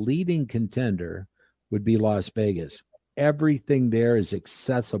now, the leading contender would be Las Vegas. Everything there is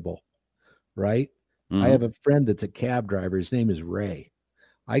accessible, right? I have a friend that's a cab driver. His name is Ray.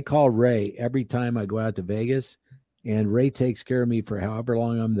 I call Ray every time I go out to Vegas, and Ray takes care of me for however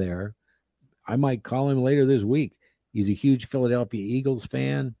long I'm there. I might call him later this week. He's a huge Philadelphia Eagles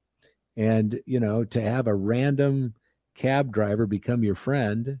fan. And, you know, to have a random cab driver become your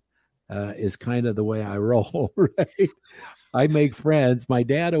friend is kind of the way I roll, right? I make friends. My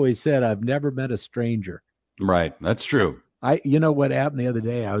dad always said, I've never met a stranger. Right. That's true. You know what happened the other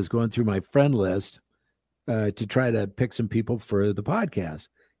day? I was going through my friend list to try to pick some people for the podcast.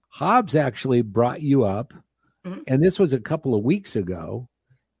 Hobbs actually brought you up. And this was a couple of weeks ago.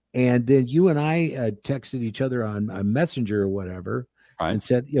 And then you and I texted each other on a messenger or whatever and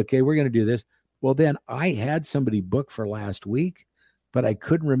said, okay, we're going to do this. Well, then I had somebody booked for last week, but I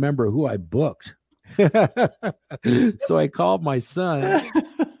couldn't remember who I booked. So I called my son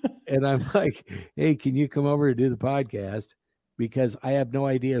and I'm like, hey, can you come over to do the podcast? Because I have no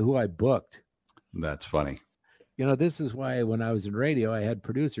idea who I booked. That's funny. You know, this is why when I was in radio, I had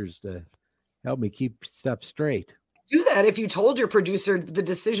producers to help me keep stuff straight. Do that if you told your producer the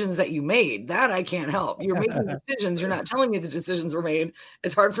decisions that you made. That I can't help. You're making decisions. You're not telling me the decisions were made.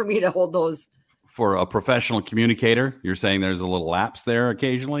 It's hard for me to hold those. For a professional communicator, you're saying there's a little lapse there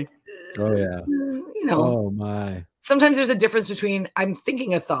occasionally? Oh, yeah. You know. Oh, my. Sometimes there's a difference between I'm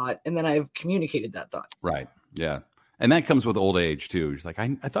thinking a thought and then I've communicated that thought. Right. Yeah. And that comes with old age, too. It's like,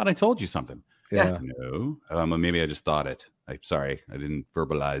 I thought I told you something. Yeah. No. Maybe I just thought it. I'm sorry. I didn't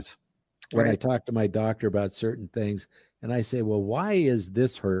verbalize. When I talk to my doctor about certain things and I say, well, why is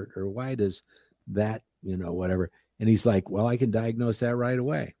this hurt? Or why does that, you know, whatever. And he's like, well, I can diagnose that right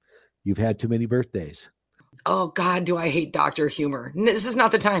away. You've had too many birthdays. Oh, God, do I hate doctor humor. This is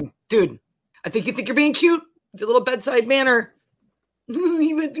not the time. Dude, I think you think you're being cute. It's a little bedside manner.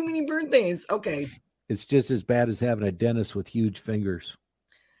 You've had too many birthdays. Okay. It's just as bad as having a dentist with huge fingers.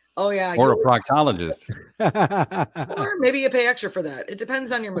 Oh, yeah. Or a proctologist. Or maybe you pay extra for that. It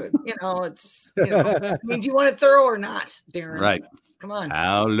depends on your mood. You know, it's, you know, I mean, do you want it thorough or not, Darren? Right. Come on.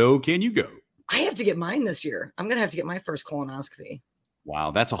 How low can you go? I have to get mine this year. I'm going to have to get my first colonoscopy.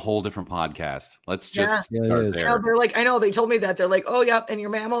 Wow. That's a whole different podcast. Let's just start there. You know, they're like, I know they told me that. They're like, oh, yeah. And your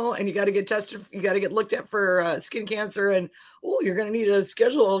mammal, and you got to get tested. You got to get looked at for skin cancer. And, oh, you're going to need to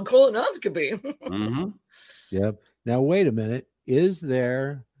schedule a colonoscopy. Yep. Now, wait a minute. Is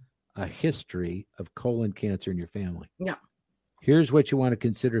there a history of colon cancer in your family? Yeah. Here's what you want to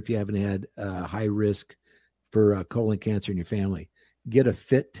consider if you haven't had high risk for colon cancer in your family. Get a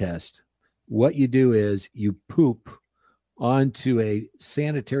FIT test. What you do is you poop onto a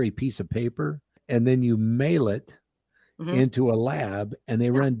sanitary piece of paper and then you mail it into a lab and they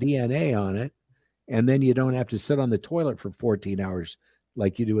run DNA on it. And then you don't have to sit on the toilet for 14 hours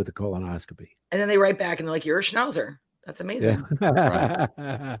like you do with a colonoscopy. And then they write back and they're like, "You're a schnauzer." That's amazing. Yeah.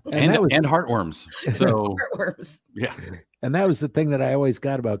 And heartworms. So Heartworms. yeah. And that was the thing that I always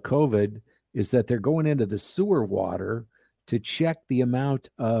got about COVID is that they're going into the sewer water to check the amount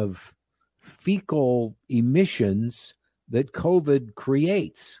of fecal emissions that COVID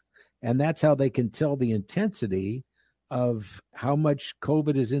creates. And that's how they can tell the intensity of how much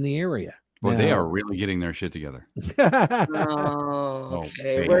COVID is in the area. Well, they are really getting their shit together. Oh,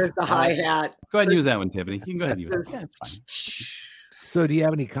 okay. baby. Where's the hi-hat? Go ahead and use that one, Tiffany. You can go ahead and use it. Yeah, it's fine. So do you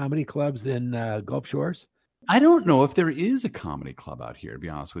have any comedy clubs in Gulf Shores? I don't know if there is a comedy club out here, to be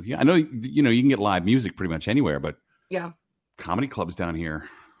honest with you. I know, you can get live music pretty much anywhere, but yeah, comedy clubs down here,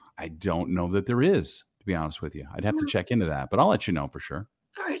 I don't know that there is, to be honest with you. I'd have to check into that, but I'll let you know for sure.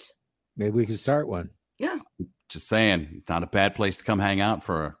 All right. Maybe we can start one. Yeah. Just saying, it's not a bad place to come hang out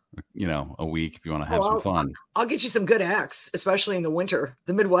for, a week if you want to have some fun. I'll get you some good acts, especially in the winter.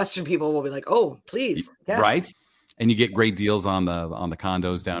 The Midwestern people will be like, "Oh, please." Yes. Right. And you get great deals on the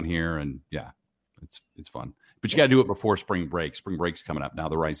condos down here. And yeah, it's fun. But you got to do it before spring break. Spring break's coming up now.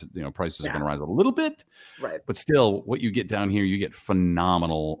 The prices are going to rise a little bit, right? But still, what you get down here, you get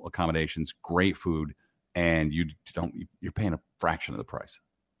phenomenal accommodations, great food, and you're paying a fraction of the price.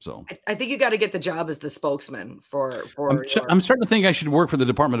 So I think you got to get the job as the spokesman for. I'm starting to think I should work for the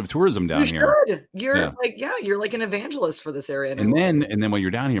Department of Tourism down here. You're you're like an evangelist for this area. And then when you're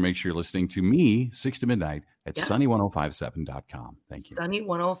down here, make sure you're listening to me 6 to midnight at sunny1057.com. Thank you. Sunny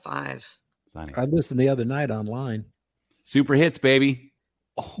 105. Sunny. I listened the other night online. Super hits, baby.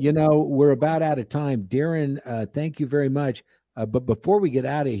 Oh. We're about out of time. Darren, thank you very much. But before we get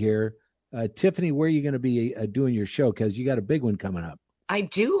out of here, Tiffany, where are you going to be doing your show? Because you got a big one coming up. I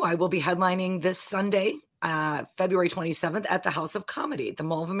do. I will be headlining this Sunday, February 27th at the House of Comedy at the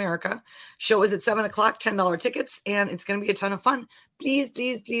Mall of America. Show is at 7:00, $10 tickets, and it's going to be a ton of fun. Please,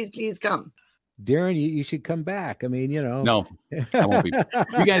 please, please, please come. Darren, you should come back. I mean, No, I won't be.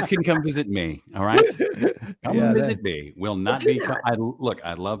 You guys can come visit me, all right? Come visit me. Will not be.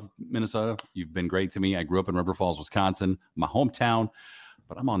 I love Minnesota. You've been great to me. I grew up in River Falls, Wisconsin, my hometown,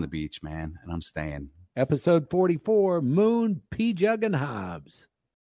 but I'm on the beach, man, and I'm staying. Episode 44, Moon, Pjugg, and Hobbs.